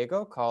San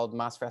Diego called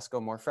Más Fresco,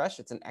 More Fresh.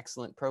 It's an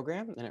excellent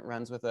program, and it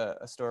runs with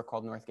a store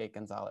called Northgate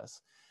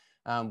Gonzalez.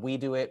 We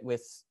do it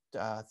with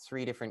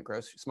 3 different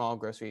small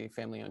grocery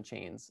family-owned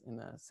chains in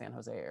the San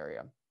Jose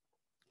area.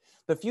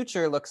 The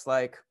future looks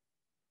like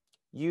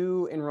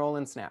you enroll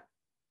in SNAP.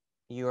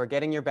 You are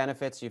getting your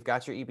benefits. You've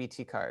got your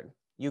EBT card.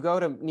 You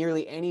go to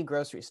nearly any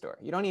grocery store.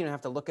 You don't even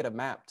have to look at a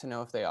map to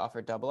know if they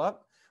offer Double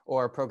Up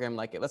or a program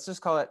like it. Let's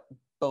just call it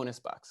Bonus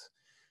Bucks.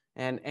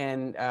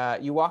 And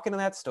you walk into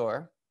that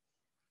store.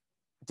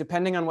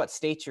 Depending on what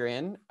state you're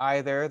in,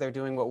 either they're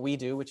doing what we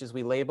do, which is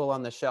we label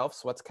on the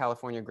shelves what's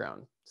California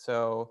grown.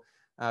 So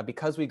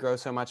because we grow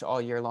so much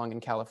all year long in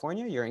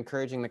California, you're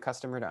encouraging the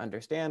customer to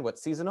understand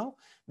what's seasonal.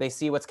 They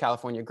see what's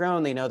California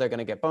grown. They know they're going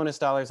to get bonus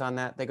dollars on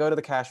that. They go to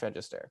the cash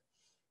register.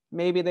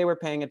 Maybe they were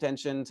paying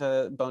attention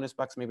to bonus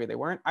bucks. Maybe they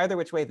weren't. Either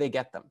which way, they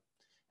get them.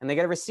 And they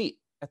get a receipt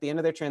at the end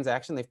of their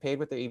transaction. They've paid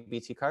with their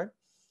EBT card.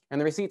 And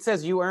the receipt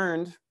says you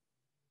earned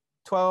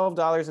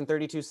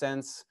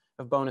 $12.32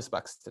 of bonus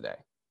bucks today.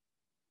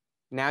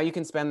 Now you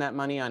can spend that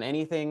money on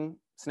anything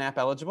SNAP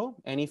eligible,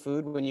 any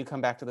food when you come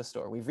back to the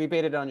store. We've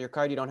rebated it on your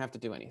card. You don't have to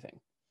do anything.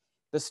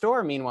 The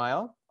store,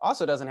 meanwhile,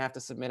 also doesn't have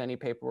to submit any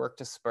paperwork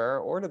to Spur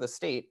or to the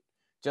state,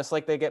 just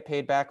like they get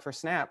paid back for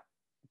SNAP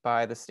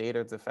by the state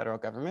or the federal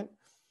government.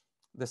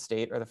 The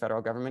state or the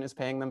federal government is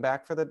paying them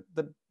back for the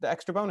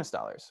extra bonus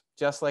dollars,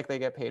 just like they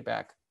get paid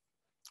back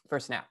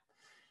for SNAP.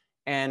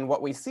 And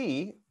what we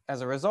see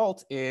as a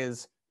result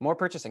is more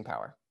purchasing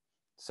power.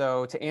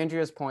 So to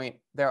Andrea's point,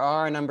 there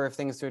are a number of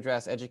things to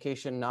address: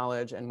 education,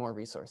 knowledge, and more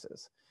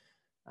resources.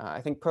 I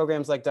think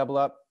programs like Double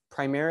Up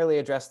primarily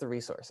address the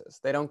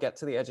resources. They don't get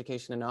to the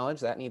education and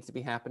knowledge. That needs to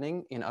be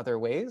happening in other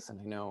ways. And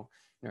I know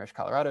Nourish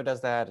Colorado does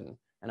that, and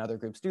other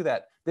groups do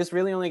that. This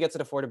really only gets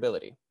at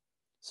affordability.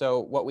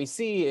 So what we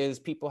see is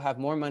people have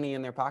more money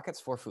in their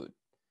pockets for food.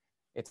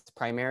 It's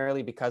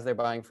primarily because they're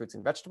buying fruits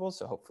and vegetables.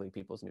 So hopefully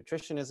people's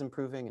nutrition is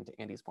improving. And to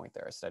Andy's point,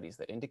 there are studies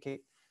that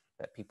indicate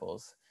that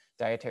people's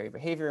dietary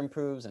behavior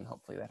improves, and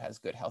hopefully that has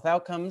good health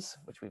outcomes,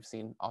 which we've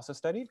seen also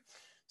studied.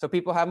 So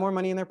people have more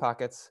money in their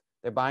pockets.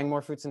 They're buying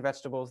more fruits and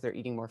vegetables. They're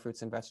eating more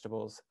fruits and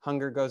vegetables.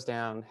 Hunger goes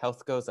down,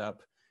 health goes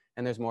up,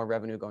 and there's more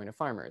revenue going to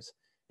farmers.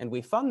 And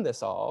we fund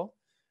this all,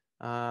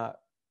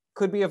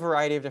 could be a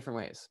variety of different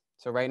ways.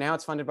 So right now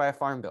it's funded by a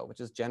farm bill,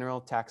 which is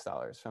general tax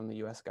dollars from the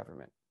US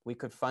government. We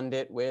could fund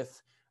it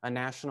with a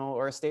national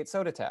or a state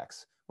soda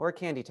tax or a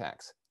candy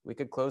tax. We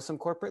could close some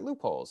corporate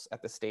loopholes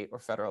at the state or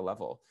federal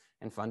level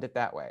and fund it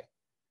that way.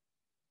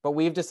 But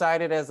we've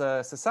decided as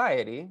a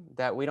society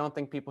that we don't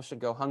think people should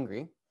go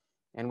hungry.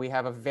 And we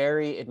have a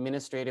very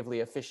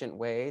administratively efficient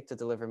way to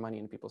deliver money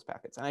in people's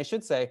pockets. And I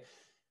should say,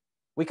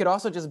 we could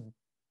also just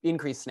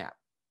increase SNAP,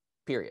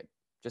 period.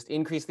 Just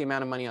increase the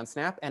amount of money on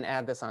SNAP and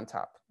add this on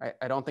top.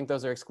 I don't think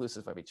those are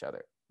exclusive of each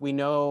other. We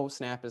know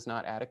SNAP is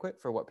not adequate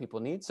for what people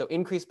need. So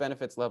increase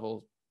benefits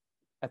levels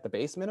at the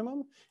base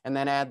minimum, and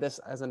then add this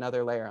as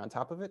another layer on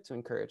top of it to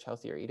encourage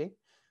healthier eating.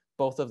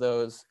 Both of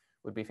those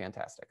would be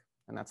fantastic.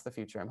 And that's the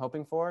future I'm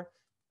hoping for.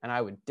 And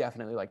I would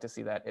definitely like to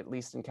see that, at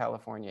least in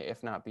California,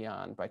 if not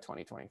beyond, by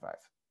 2025.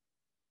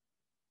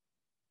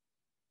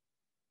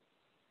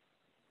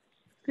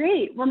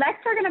 Great. Well,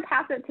 next we're going to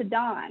pass it to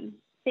Dawn.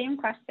 Same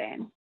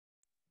question.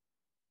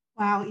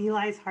 Wow,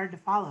 Eli's hard to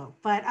follow,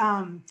 but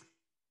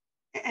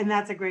and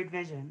that's a great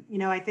vision. You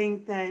know, I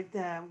think that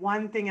the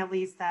one thing at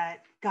least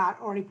that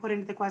got already put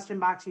into the question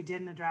box you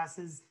didn't address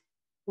is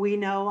we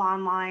know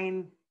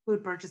online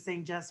food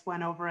purchasing just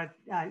went over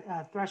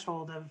a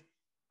threshold of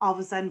all of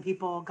a sudden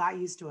people got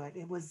used to it.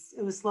 It was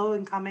slow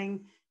in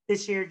coming.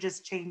 This year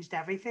just changed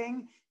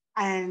everything.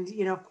 And,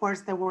 you know, of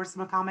course, there were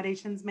some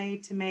accommodations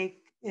made to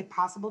make it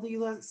possible to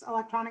use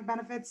electronic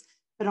benefits,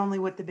 but only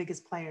with the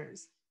biggest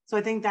players. So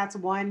I think that's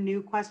one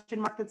new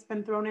question mark that's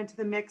been thrown into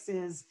the mix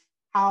is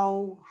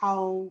how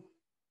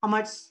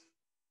much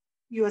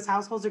U.S.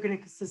 households are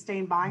going to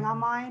sustain buying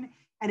online,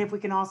 and if we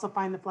can also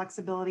find the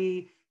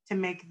flexibility to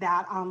make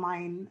that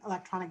online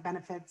electronic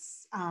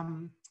benefits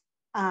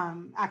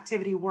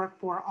activity work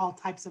for all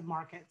types of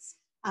markets,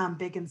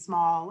 big and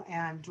small,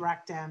 and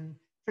direct and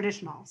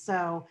traditional.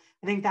 So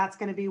I think that's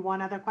going to be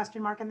one other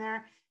question mark in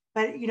there.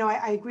 But you know,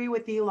 I agree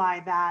with Eli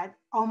that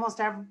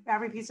almost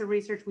every piece of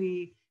research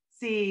we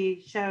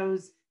see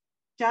shows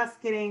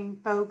just getting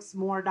folks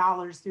more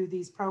dollars through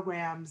these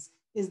programs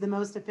is the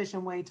most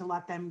efficient way to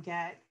let them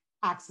get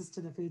access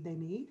to the food they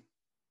need.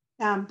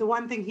 The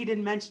one thing he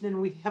didn't mention, and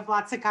we have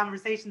lots of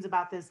conversations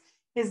about this,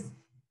 is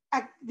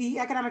the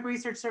Economic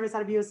Research Service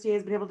out of USDA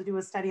has been able to do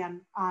a study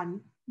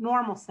on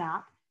normal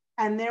SNAP.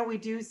 And there we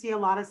do see a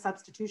lot of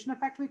substitution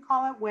effect, we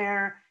call it,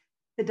 where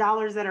the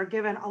dollars that are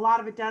given, a lot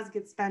of it does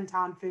get spent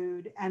on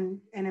food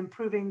and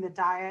improving the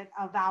diet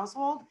of the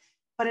household,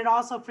 but it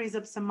also frees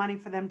up some money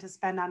for them to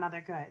spend on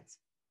other goods.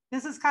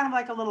 This is kind of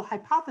like a little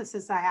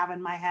hypothesis I have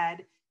in my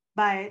head,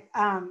 but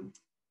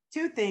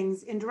two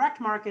things. In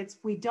direct markets,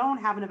 we don't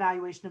have an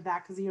evaluation of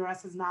that because the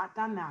IRS has not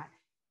done that.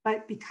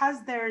 But because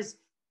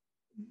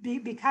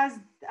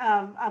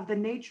of the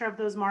nature of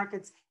those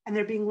markets and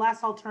there being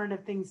less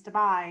alternative things to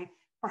buy,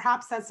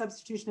 perhaps that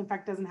substitution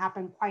effect doesn't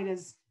happen quite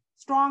as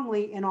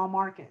strongly in all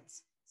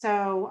markets.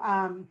 So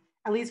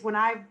at least when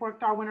I've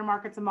worked our winter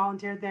markets and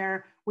volunteered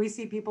there, we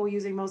see people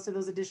using most of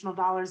those additional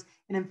dollars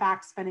and in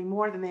fact spending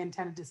more than they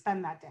intended to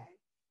spend that day.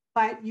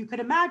 But you could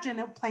imagine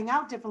it playing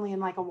out differently in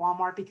like a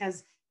Walmart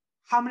because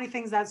how many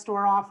things that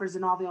store offers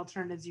and all the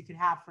alternatives you could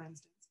have, for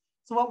instance.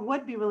 So what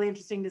would be really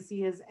interesting to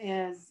see is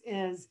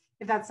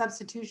if that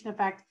substitution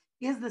effect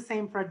is the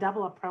same for a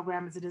double up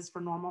program as it is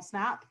for normal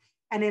SNAP.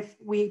 And if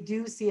we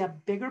do see a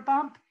bigger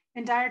bump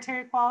in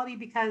dietary quality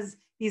because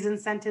these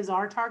incentives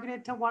are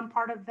targeted to one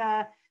part of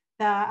the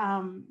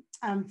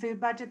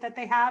food budget that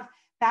they have,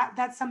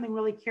 that's something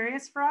really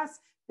curious for us.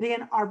 But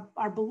again,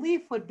 our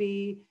belief would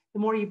be the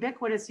more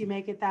ubiquitous you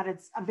make it, that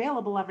it's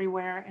available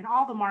everywhere in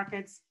all the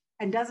markets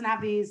and doesn't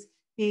have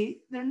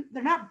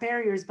they're not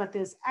barriers, but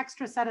this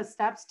extra set of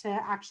steps to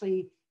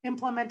actually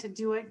implement, to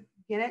do it,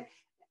 get it.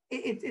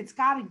 It's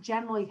got to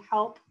generally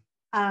help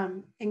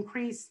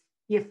increase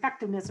the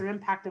effectiveness or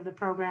impact of the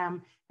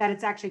program, that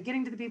it's actually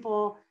getting to the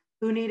people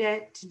who need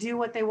it to do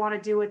what they want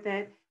to do with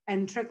it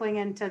and trickling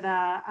into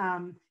the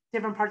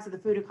different parts of the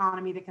food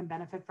economy that can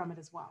benefit from it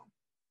as well.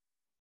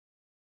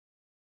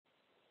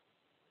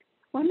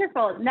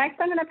 Wonderful. Next,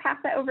 I'm going to pass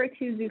that over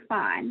to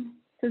Zufan.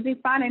 So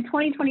Zufan, in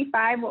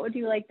 2025, what would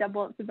you like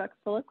Double Up Food Bucks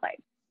to look like?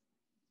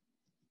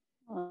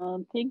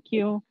 Thank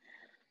you.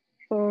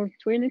 For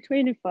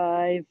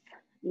 2025,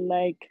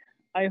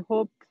 I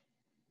hope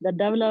the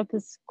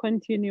developers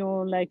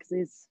continue like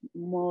this,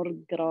 more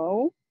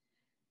grow.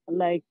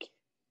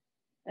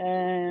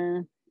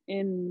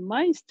 In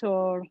my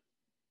store,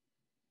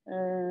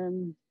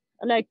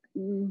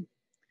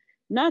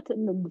 not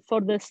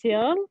for the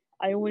sale,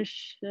 I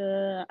wish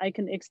I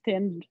can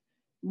extend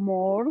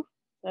more,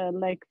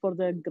 for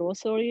the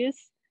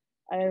groceries.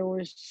 I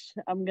wish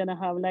I'm gonna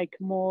have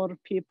more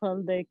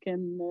people, they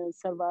can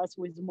serve us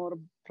with more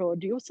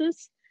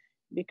produces,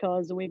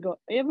 because we go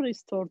every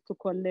store to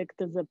collect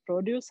the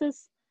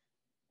produces.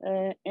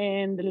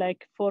 And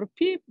for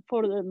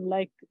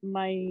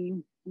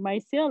my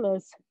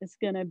sellers, it's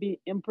gonna be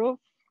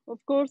improved, of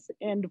course.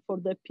 And for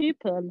the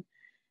people,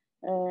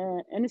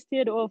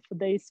 instead of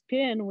they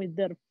spend with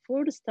their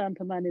food stamp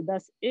money,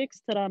 that's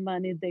extra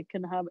money, they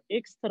can have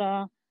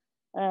extra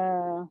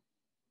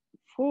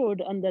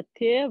food on the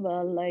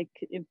table.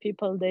 If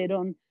people they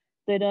don't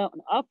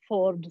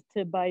afford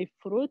to buy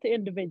fruit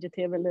and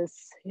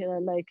vegetables,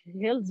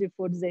 healthy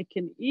food they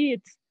can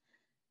eat,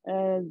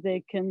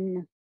 they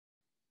can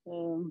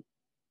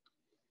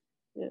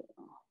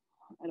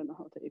I don't know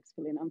how to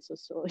explain, I'm so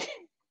sorry.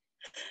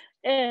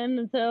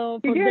 And so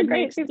for You're doing the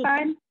great, next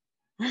fine.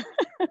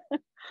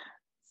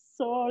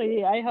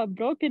 Sorry, I have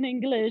broken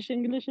English.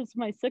 English is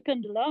my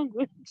second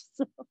language,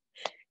 so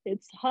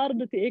it's hard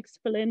to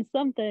explain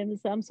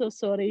sometimes. I'm so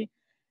sorry.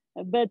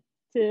 But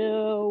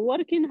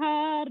working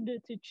hard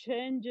to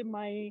change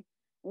my,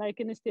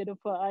 instead of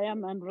I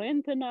am on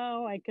rent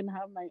now, I can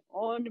have my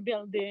own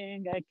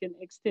building. I can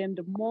extend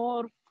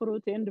more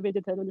fruit and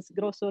vegetables,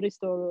 grocery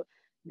store,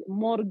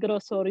 more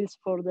groceries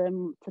for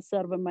them to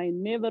serve my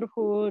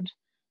neighborhood,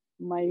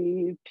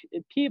 my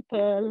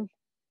people,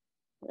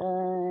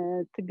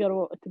 to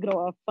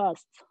grow up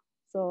fast.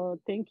 So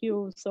thank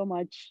you so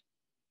much.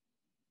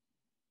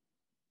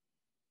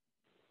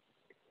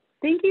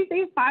 Thank you,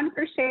 Stefan,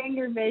 for sharing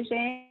your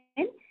vision.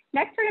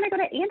 Next, we're going to go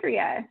to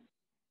Andrea.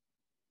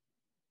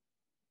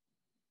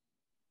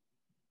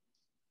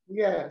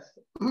 Yes.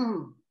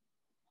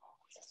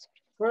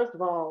 First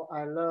of all,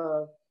 I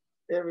love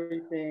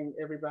everything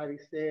everybody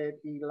said.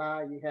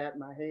 Eli, you had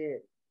my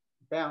head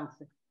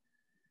bouncing.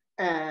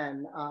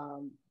 And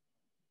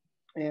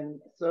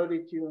so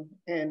did you,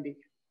 Andy.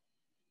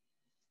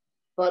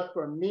 But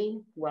for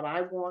me, what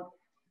I want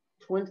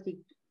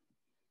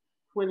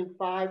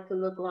 2025 to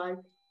look like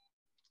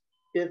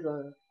is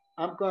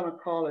I'm gonna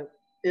call it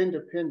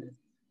independence.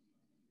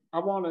 I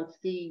wanna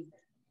see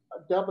a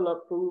Double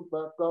Up Food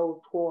Buck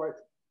go towards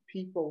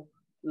people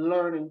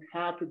learning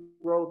how to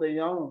grow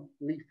their own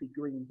leafy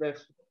green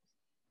vegetables,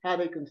 how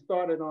they can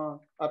start it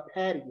on a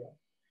patio,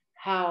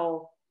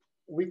 how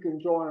we can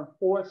join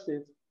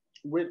forces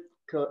with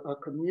a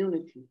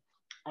community.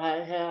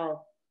 I have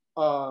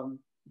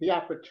the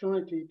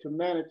opportunity to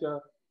manage a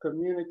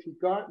community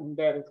garden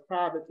that is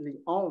privately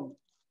owned.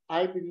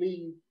 I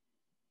believe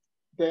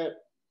that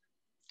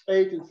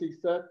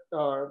agencies such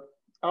or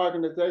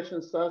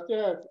organizations such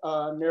as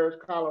Nourish,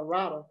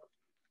 Colorado,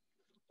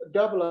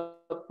 Double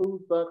Up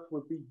Food Bucks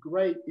would be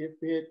great if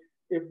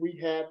we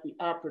had the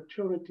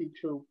opportunity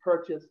to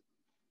purchase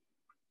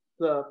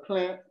the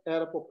plants,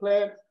 edible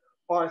plants,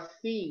 or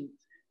seeds,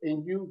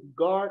 and use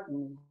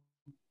gardens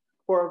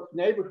for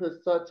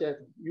neighborhoods such as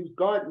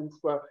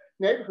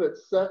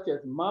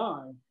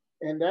mine,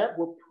 and that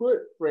will put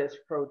fresh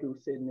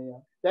produce in there.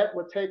 That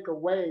will take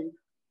away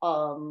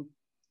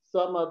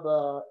some of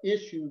the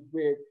issues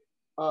with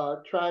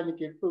trying to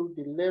get food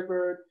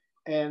delivered.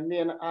 And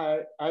then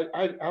I'm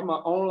an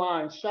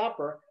online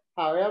shopper.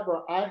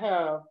 However, I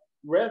have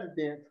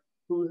residents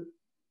who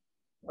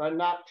are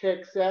not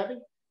tech savvy.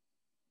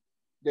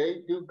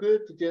 They do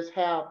good to just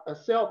have a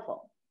cell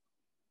phone.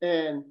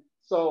 And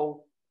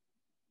so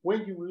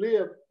when you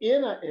live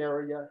in an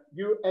area,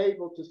 you're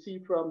able to see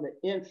from the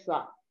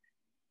inside.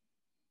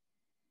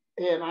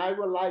 And I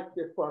would like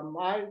to, for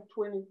my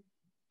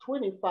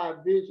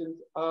 2025 visions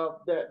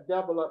of that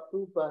Double Up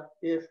Food Buck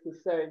is to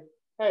say,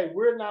 hey,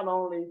 we're not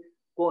only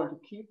going to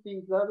keep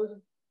these other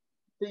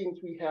things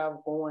we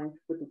have going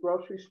with the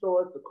grocery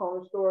stores, the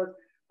corner stores,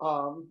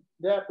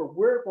 but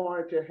we're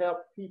going to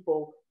help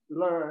people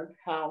learn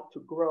how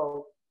to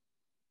grow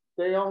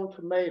their own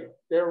tomatoes,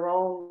 their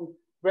own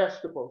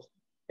vegetables.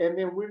 And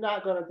then we're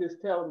not going to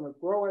just tell them to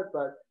grow it,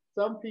 but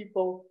some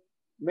people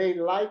may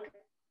like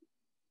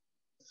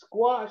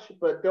squash,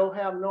 but don't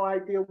have no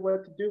idea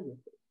what to do with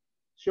it.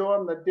 Show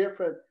them the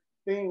different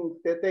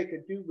things that they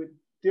could do with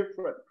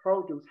different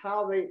produce,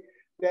 how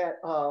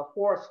that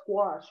for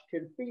squash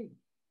can feed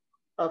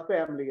a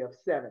family of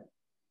 7.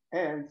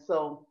 And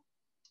so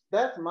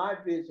that's my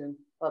vision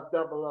of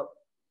Double Up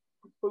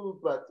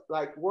Food Bucks,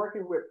 like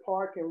working with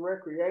Park and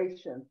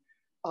Recreation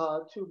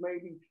to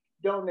maybe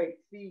donate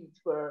seeds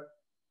for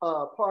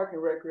Park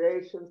and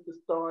Recreations to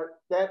start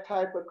that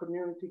type of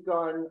community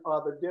garden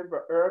or the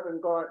Denver Urban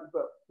Garden,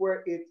 but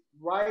where it's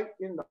right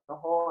in the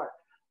heart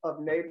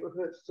of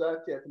neighborhoods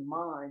such as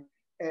mine,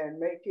 and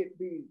make it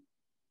be,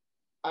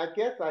 I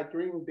guess I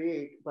dream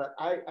big, but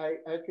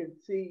I can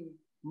see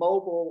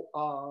mobile,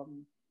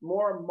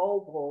 more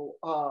mobile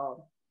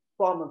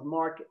farmers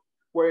market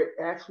where it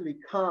actually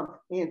comes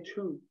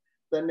into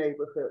the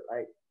neighborhood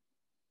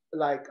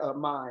like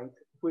mine,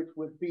 which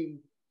would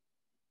be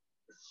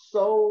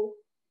so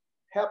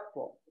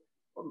helpful.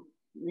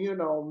 You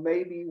know,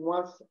 maybe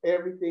once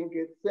everything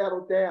gets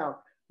settled down,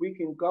 we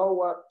can go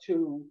up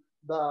to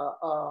the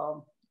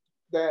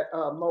that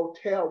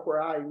motel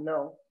where I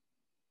know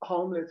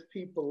homeless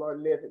people are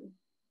living,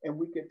 and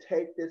we could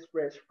take this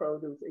fresh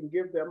produce and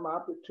give them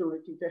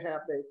opportunity to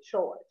have their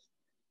choice,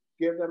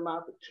 give them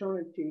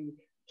opportunity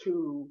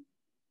to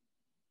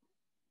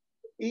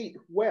eat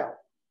well.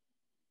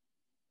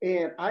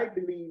 And I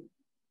believe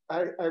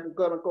I'm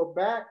going to go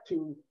back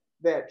to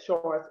that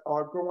choice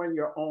or growing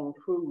your own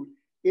food.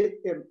 It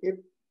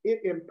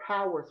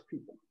empowers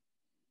people.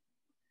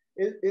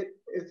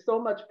 It's so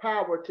much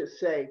power to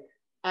say,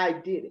 I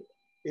did it.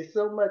 It's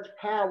so much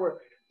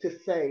power to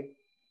say,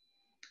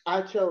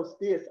 I chose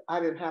this,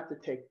 I didn't have to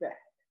take that.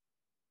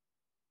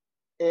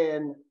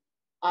 And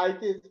I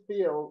just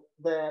feel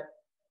that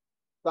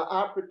the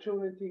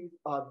opportunities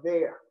are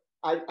there.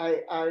 I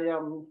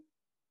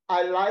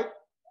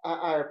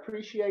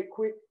appreciate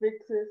quick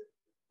fixes,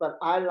 but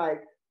I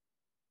like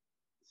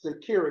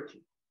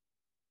security.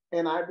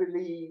 And I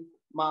believe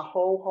my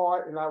whole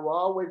heart, and I will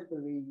always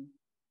believe,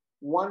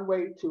 one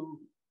way to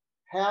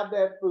have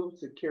that food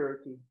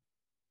security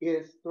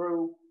is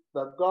through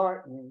the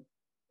gardening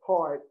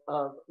part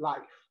of life.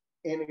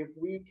 And if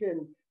we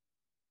can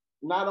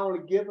not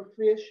only give a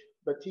fish,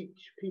 but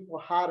teach people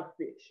how to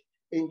fish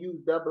and use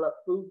Double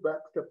Up Food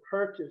Bucks to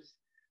purchase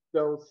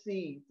those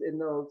seeds and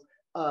those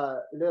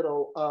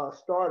little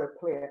starter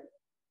plants,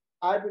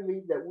 I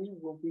believe that we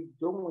will be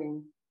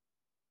doing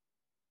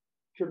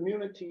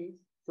communities,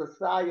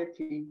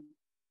 society,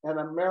 and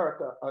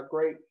America a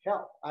great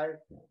help.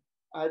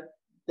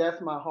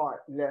 that's my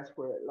heart, and that's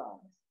where it lies.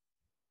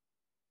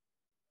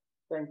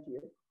 Thank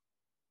you.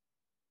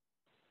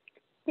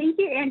 Thank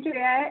you,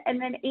 Andrea.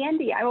 And then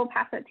Andy, I will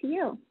pass it to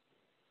you.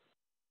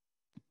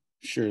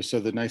 Sure. So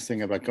the nice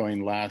thing about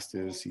going last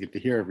is you get to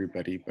hear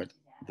everybody, but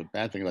the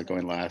bad thing about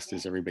going last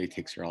is everybody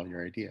takes all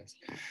your ideas.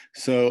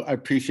 So I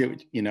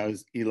appreciate,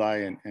 Eli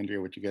and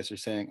Andrea, what you guys are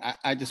saying.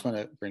 I just want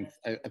to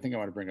I think I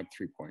want to bring up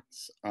 3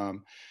 points.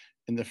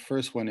 And the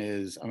first one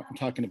is, I'm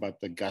talking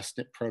about the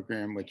GUSNIT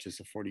program, which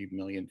is a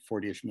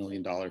 $40-ish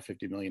million,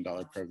 $50 million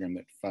program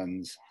that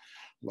funds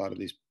a lot of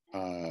these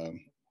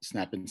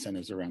SNAP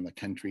incentives around the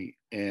country.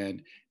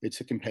 And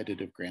it's a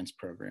competitive grants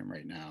program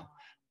right now.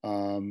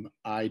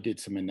 I did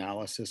some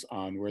analysis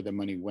on where the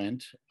money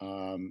went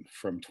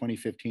from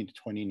 2015 to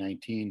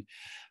 2019.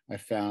 I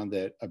found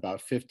that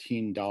about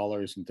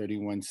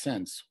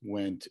 $15.31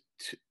 went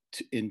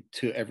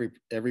into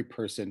every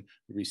person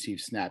who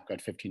received SNAP got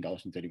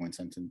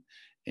 $15.31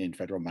 in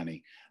federal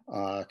money.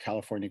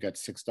 California got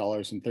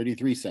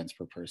 $6.33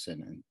 per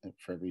person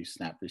for every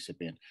SNAP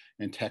recipient,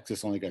 and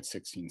Texas only got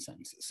 16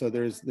 cents. So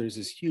there's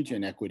this huge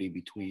inequity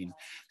between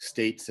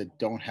states that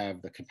don't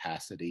have the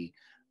capacity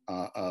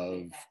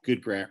of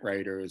good grant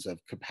writers, of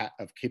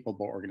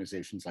capable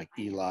organizations like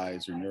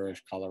Eli's or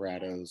Nourish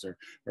Colorado's or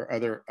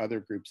other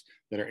groups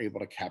that are able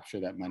to capture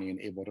that money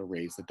and able to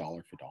raise the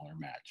dollar for dollar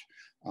match,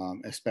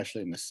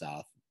 especially in the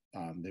South.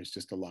 There's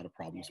just a lot of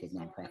problems with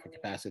nonprofit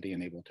capacity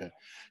and able to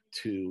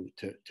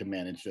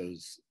manage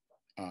those,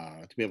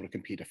 to be able to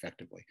compete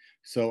effectively.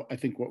 So I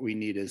think what we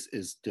need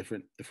is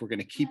different. If we're going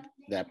to keep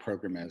that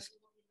program as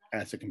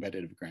a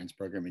competitive grants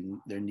program, and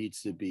there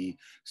needs to be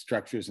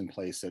structures in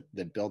place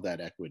that build that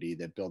equity,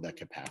 that build that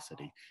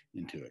capacity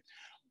into it.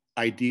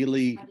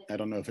 Ideally, I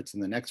don't know if it's in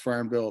the next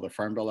farm bill or the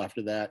farm bill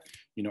after that,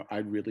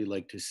 I'd really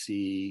like to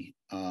see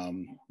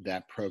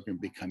that program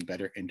become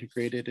better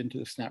integrated into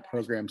the SNAP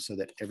program so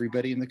that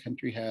everybody in the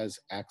country has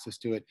access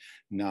to it,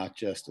 not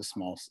just a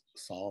small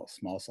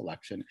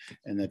selection,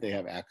 and that they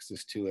have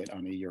access to it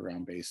on a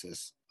year-round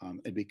basis.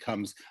 It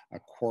becomes a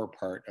core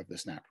part of the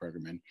SNAP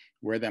program, and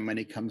where that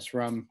money comes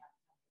from,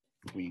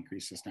 we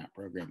increase the SNAP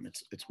program.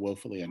 It's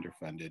woefully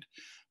underfunded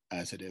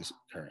as it is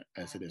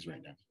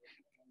right now.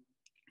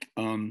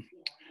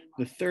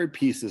 The third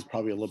piece is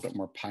probably a little bit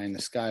more pie in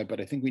the sky, but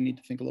I think we need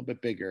to think a little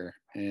bit bigger,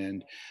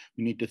 and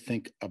we need to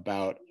think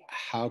about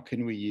how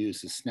can we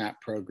use the SNAP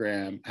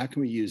program, how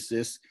can we use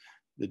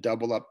the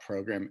Double Up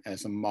program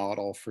as a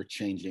model for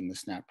changing the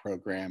SNAP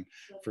program,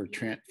 for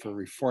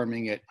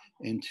reforming it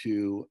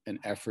into an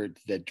effort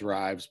that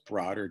drives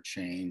broader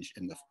change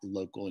in the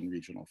local and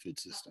regional food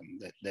system,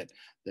 that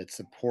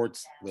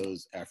supports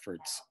those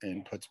efforts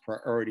and puts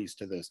priority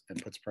to those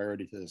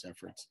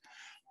efforts,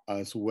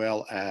 as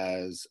well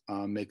as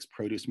makes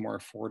produce more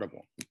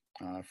affordable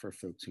for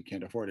folks who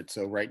can't afford it.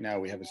 So right now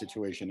we have a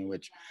situation in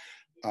which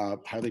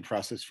highly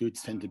processed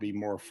foods tend to be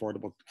more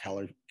affordable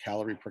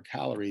calorie per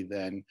calorie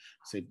than,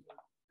 say,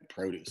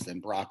 produce, than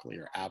broccoli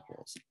or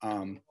apples.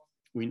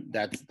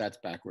 That's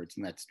backwards,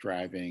 and that's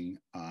driving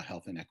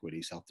health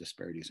inequities, health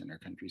disparities in our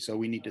country. So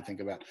we need to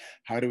think about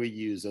how do we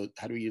use that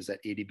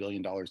 $80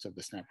 billion of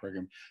the SNAP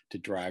program to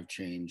drive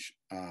change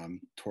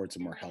towards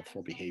more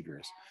healthful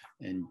behaviors,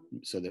 and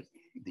so that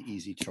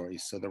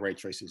the right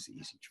choice is the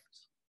easy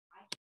choice.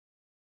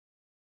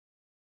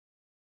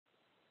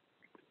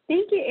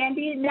 Thank you,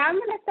 Andy. Now I'm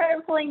going to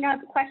start pulling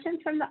up questions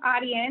from the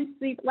audience.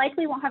 We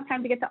likely won't have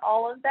time to get to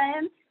all of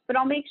them, but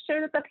I'll make sure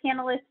that the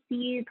panelists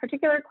see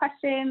particular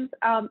questions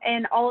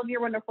and all of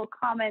your wonderful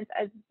comments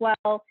as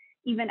well,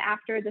 even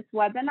after this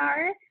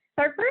webinar.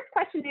 So our first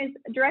question is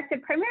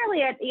directed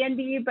primarily at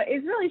Andy, but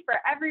is really for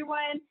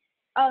everyone.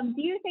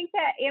 Do you think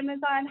that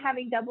Amazon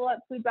having Double Up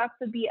food box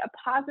would be a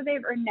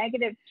positive or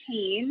negative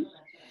change?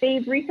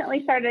 They've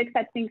recently started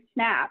accepting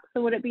SNAP,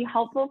 so would it be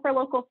helpful for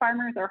local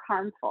farmers or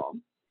harmful?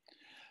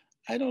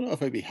 I don't know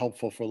if it'd be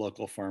helpful for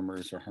local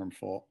farmers or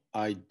harmful.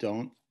 I'm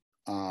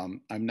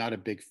not a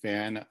big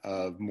fan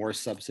of more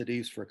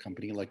subsidies for a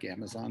company like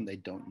Amazon. They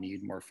don't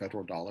need more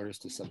federal dollars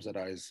to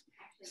subsidize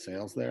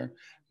sales there.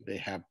 They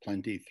have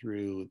plenty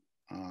through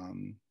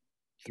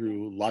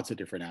lots of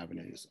different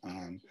avenues,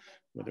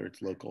 whether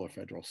it's local or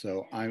federal.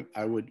 So I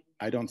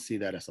don't see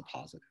that as a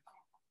positive.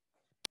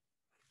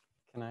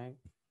 Can I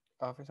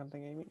offer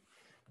something, Amy?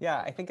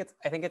 Yeah, I think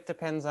it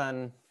depends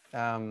on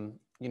how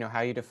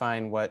you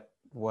define what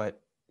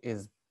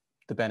is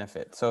the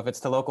benefit. So if it's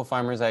to local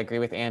farmers, I agree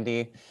with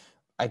Andy.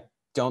 I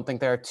don't think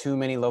there are too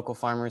many local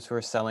farmers who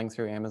are selling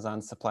through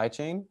Amazon's supply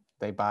chain.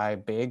 They buy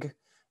big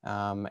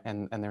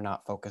and they're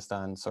not focused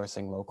on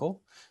sourcing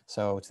local.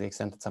 So to the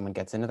extent that someone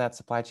gets into that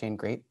supply chain,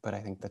 great, but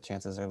I think the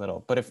chances are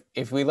little. But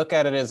if we look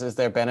at it as is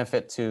there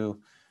benefit to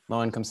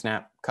low-income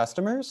SNAP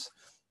customers?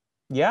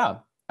 Yeah,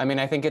 I mean,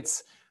 I think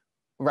it's,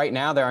 right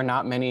now there are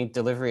not many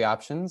delivery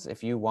options.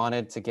 If you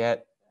wanted to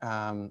get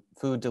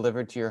food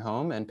delivered to your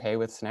home and pay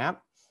with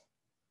SNAP,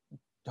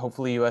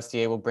 hopefully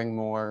USDA will bring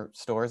more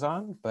stores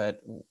on,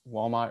 but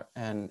Walmart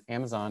and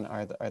Amazon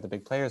are the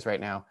big players right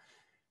now,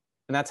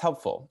 and that's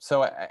helpful.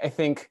 So I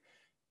think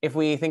If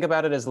we think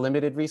about it as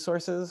limited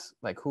resources,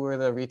 like who are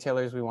the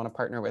retailers we want to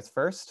partner with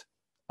first?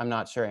 I'm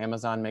not sure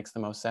Amazon makes the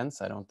most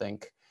sense. I don't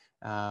think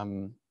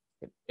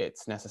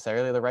it's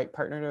necessarily the right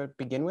partner to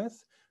begin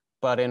with,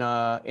 but in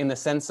the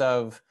sense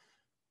of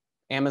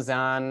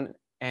Amazon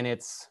and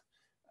its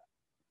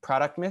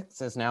product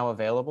mix is now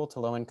available to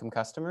low-income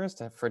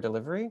customers for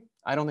delivery,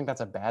 I don't think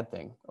that's a bad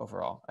thing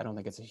overall. I don't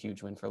think it's a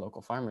huge win for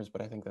local farmers,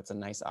 but I think that's a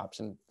nice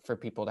option for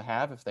people to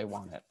have if they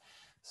want it.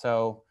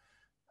 So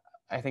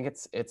I think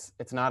it's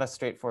not a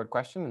straightforward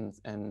question,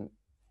 and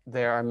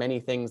there are many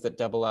things that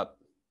Double Up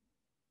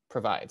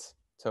provides.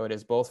 So it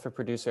is both for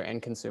producer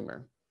and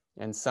consumer.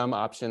 And some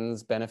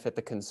options benefit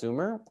the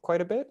consumer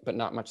quite a bit, but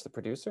not much the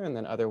producer. And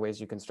then other ways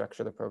you can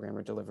structure the program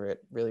or deliver it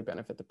really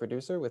benefit the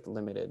producer with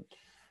limited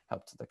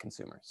help to the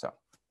consumer. So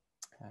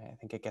I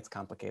think it gets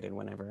complicated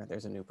whenever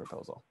there's a new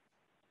proposal.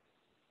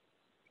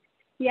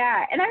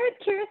 Yeah, and I was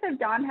curious if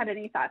Dawn had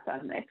any thoughts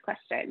on this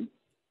question.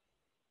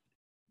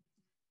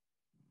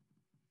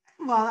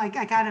 Well, I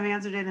kind of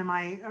answered it in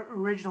my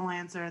original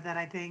answer that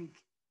I think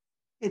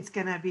it's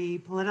going to be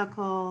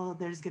political.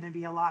 There's going to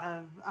be a lot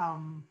of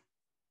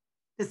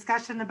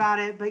discussion about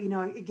it, but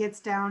it gets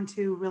down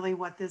to really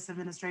what this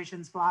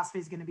administration's philosophy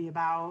is going to be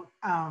about.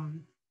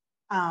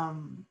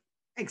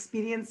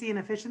 Expediency and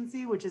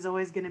efficiency, which is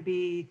always going to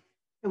be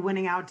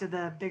winning out to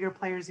the bigger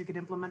players who could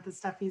implement this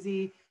stuff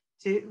easy,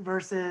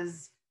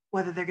 versus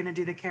whether they're going to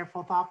do the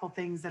careful, thoughtful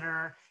things that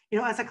are,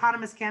 as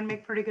economists can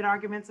make pretty good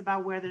arguments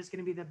about where there's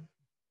going to be the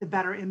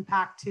better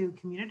impact to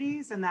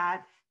communities, and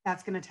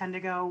that's going to tend to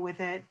go with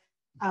it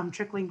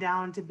trickling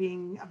down to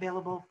being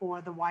available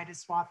for the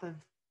widest swath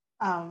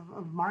of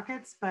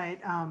markets. But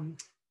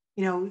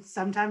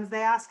sometimes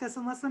they ask us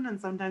and listen,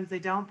 and sometimes they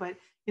don't. But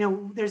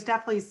there's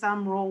definitely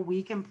some role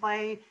we can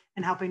play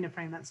in helping to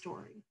frame that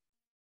story.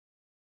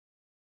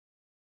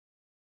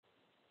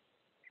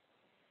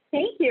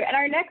 Thank you. And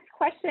our next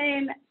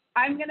question,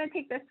 I'm going to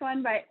take this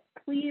one, but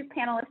please,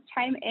 panelists,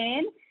 chime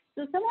in.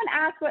 So someone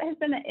asked, what has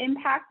been the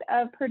impact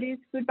of Purdue's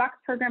food box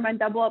program on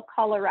Double Up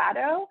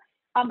Colorado?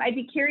 I'd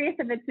be curious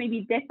if it's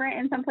maybe different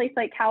in some place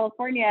like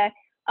California.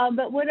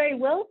 But what I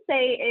will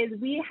say is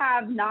we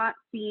have not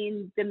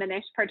seen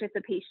diminished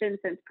participation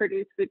since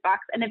Purdue's food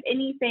box. And if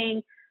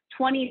anything,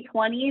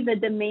 2020, the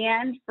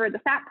demand for the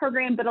SNAP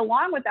program, but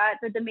along with that,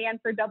 the demand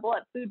for Double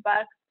Up food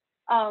box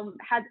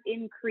has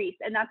increased.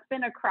 And that's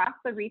been across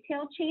the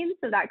retail chain.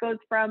 So that goes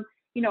from,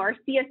 our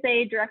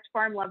CSA direct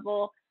farm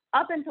level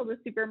up until the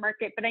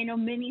supermarket. But I know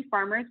many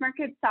farmers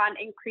markets saw an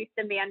increased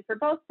demand for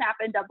both SNAP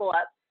and Double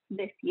Up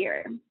this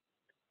year.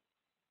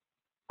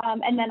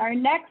 And then our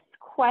next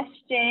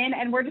question,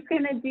 and we're just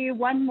going to do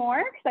one more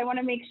because I want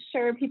to make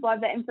sure people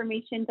have the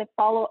information to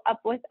follow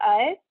up with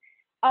us.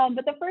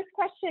 But the first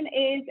question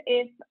is,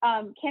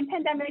 can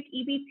pandemic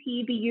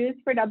EBT be used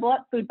for Double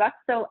Up food bucks?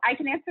 So I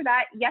can answer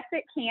that. Yes,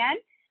 it can.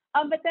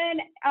 But then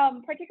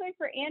particularly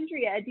for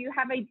Andrea, do you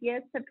have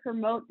ideas to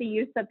promote the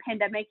use of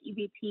pandemic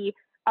EBT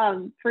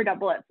for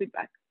Double Up food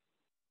bucks?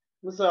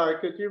 I'm sorry,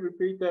 could you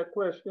repeat that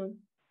question?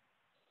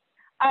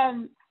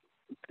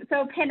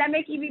 So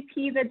pandemic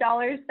EBT, the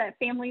dollars that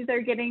families are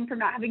getting from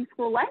not having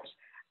school lunch.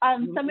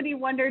 Somebody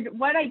wondered,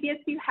 what ideas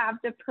do you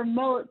have to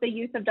promote the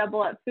use of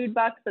Double Up food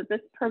bucks so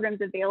this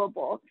program's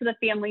available to the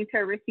families who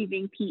are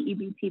receiving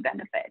PEBT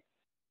benefits?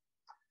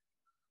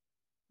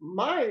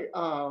 My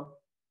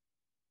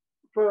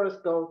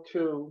first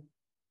go-to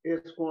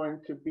is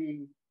going to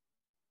be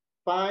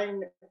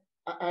find,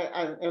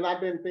 and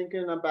I've been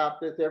thinking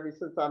about this ever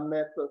since I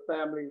met the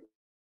family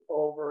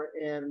over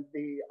in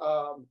the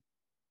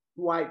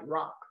White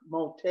Rock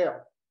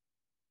Motel.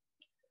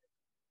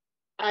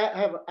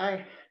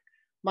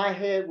 My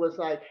head was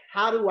like,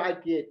 how do I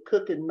get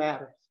Cooking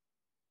Matters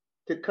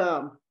to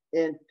come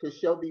and to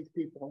show these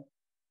people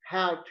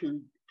how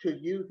to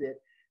use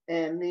it?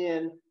 And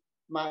then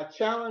my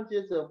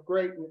challenges of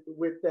greatness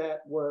with that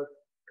was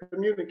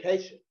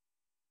communication.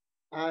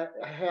 I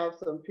have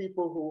some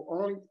people who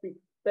only speak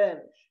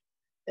Spanish,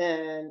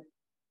 and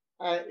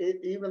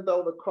even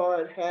though the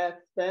card had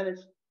Spanish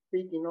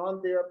speaking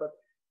on there, but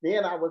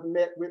then I was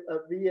met with a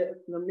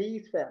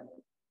Vietnamese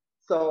family.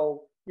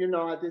 So,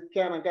 I just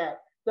kind of got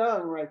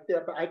stung right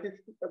there, but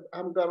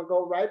I'm gonna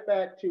go right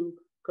back to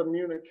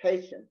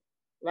communication.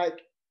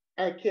 Like,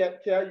 I can't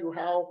tell you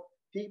how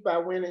deep I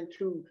went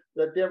into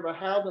the Denver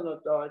Housing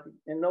Authority,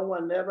 and no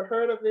one never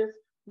heard of this.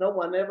 No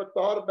one ever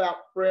thought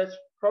about fresh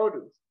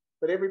produce,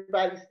 but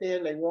everybody's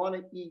saying they want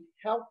to eat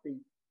healthy.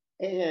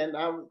 And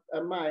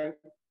my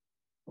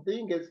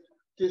thing is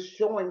just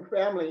showing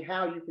family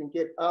how you can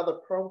get other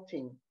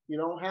protein. You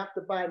don't have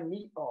to buy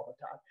meat all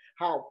the time.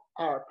 How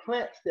our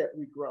plants that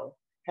we grow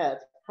has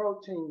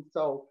protein.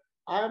 So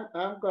I'm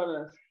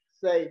gonna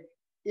say,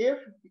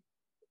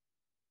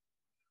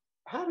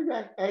 how do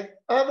I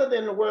other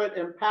than the word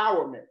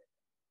empowerment,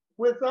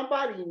 when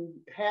somebody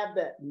have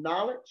that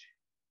knowledge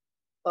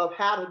of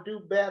how to do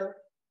better,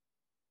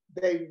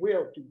 they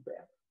will do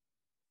better.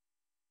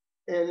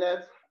 And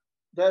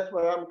that's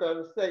what I'm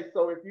gonna say.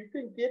 So if you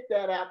can get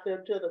that out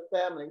there to the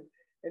family,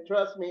 And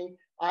trust me,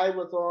 I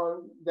was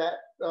on that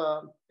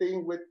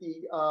thing with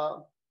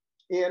the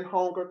in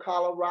Hunger,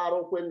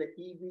 Colorado, when the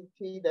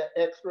EBT, that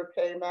extra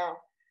came out.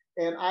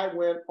 And I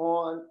went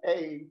on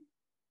a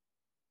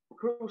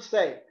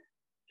crusade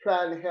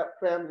trying to help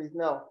families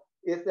know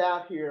it's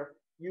out here.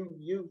 You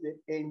use it,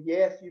 and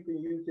yes, you can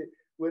use it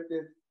with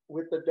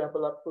the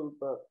Double Up Food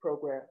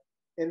Program.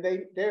 And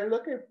they're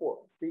looking for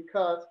it,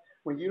 because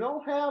when you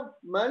don't have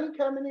money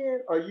coming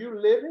in, or you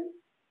living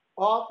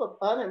off of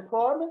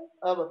unemployment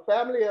of a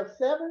family of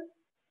 7,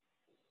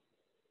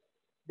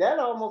 that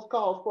almost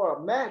calls for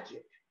a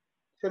magic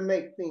to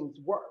make things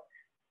work.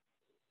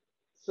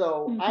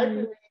 So I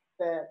believe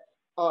that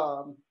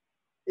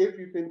if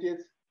you can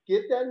just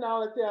get that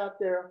knowledge out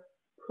there,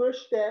 push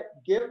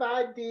that, give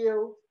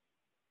ideals,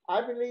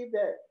 I believe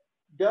that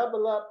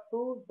Double Up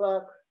Food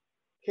Buck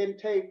can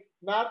take,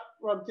 not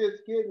from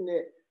just getting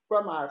it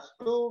from our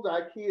schools,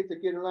 our kids are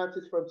getting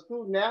lunches from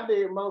school. Now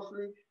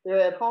they're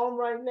at home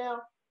right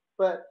now,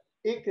 but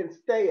it can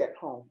stay at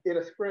home.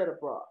 It'll spread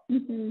abroad.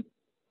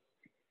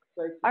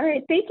 All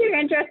right, thank you,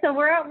 Andrea. So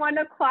we're at 1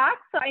 o'clock,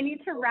 so I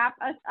need to wrap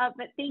us up,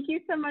 but thank you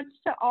so much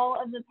to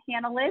all of the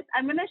panelists.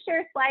 I'm gonna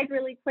share a slide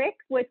really quick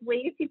with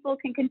ways people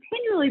can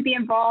continually be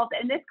involved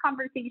in this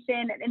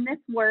conversation and in this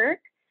work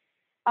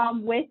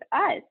with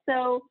us.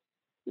 So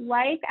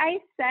like I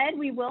said,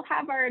 we will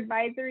have our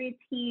advisory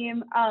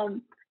team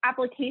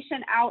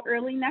application out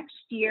early next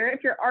year.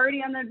 If you're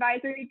already on the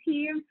advisory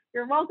team,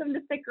 you're welcome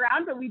to stick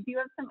around, but we do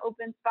have some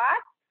open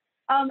spots.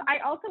 I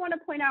also want to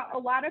point out, a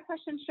lot of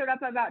questions showed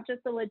up about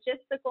just the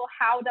logistical,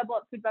 how Double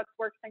Up Food Bucks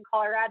works in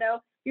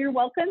Colorado. You're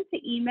welcome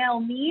to email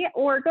me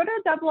or go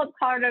to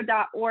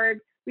doubleupcolorado.org.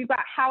 We've got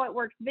how it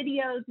works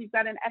videos. We've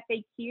got an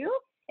FAQ.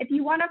 If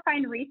you want to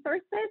find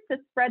resources to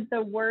spread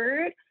the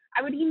word,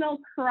 I would email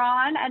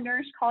Karan at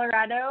Nourish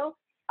Colorado.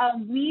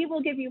 We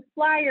will give you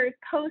flyers,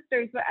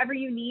 posters, whatever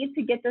you need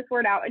to get this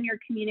word out in your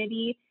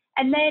community.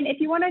 And then if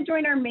you want to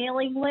join our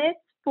mailing list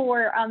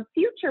for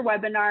future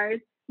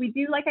webinars, we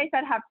do, like I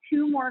said, have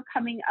 2 more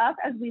coming up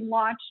as we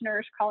launch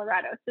Nourish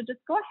Colorado. So just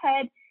go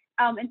ahead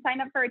and sign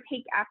up for a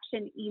Take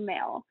Action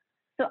email.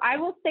 So I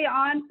will stay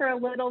on for a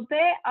little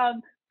bit.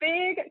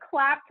 Big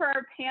clap for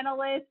our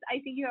panelists.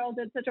 I think you all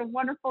did such a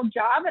wonderful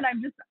job, and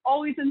I'm just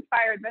always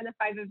inspired by the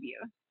 5 of you.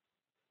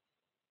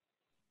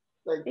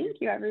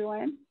 Thank you,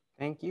 everyone.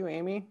 Thank you,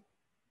 Amy.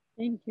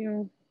 Thank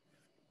you.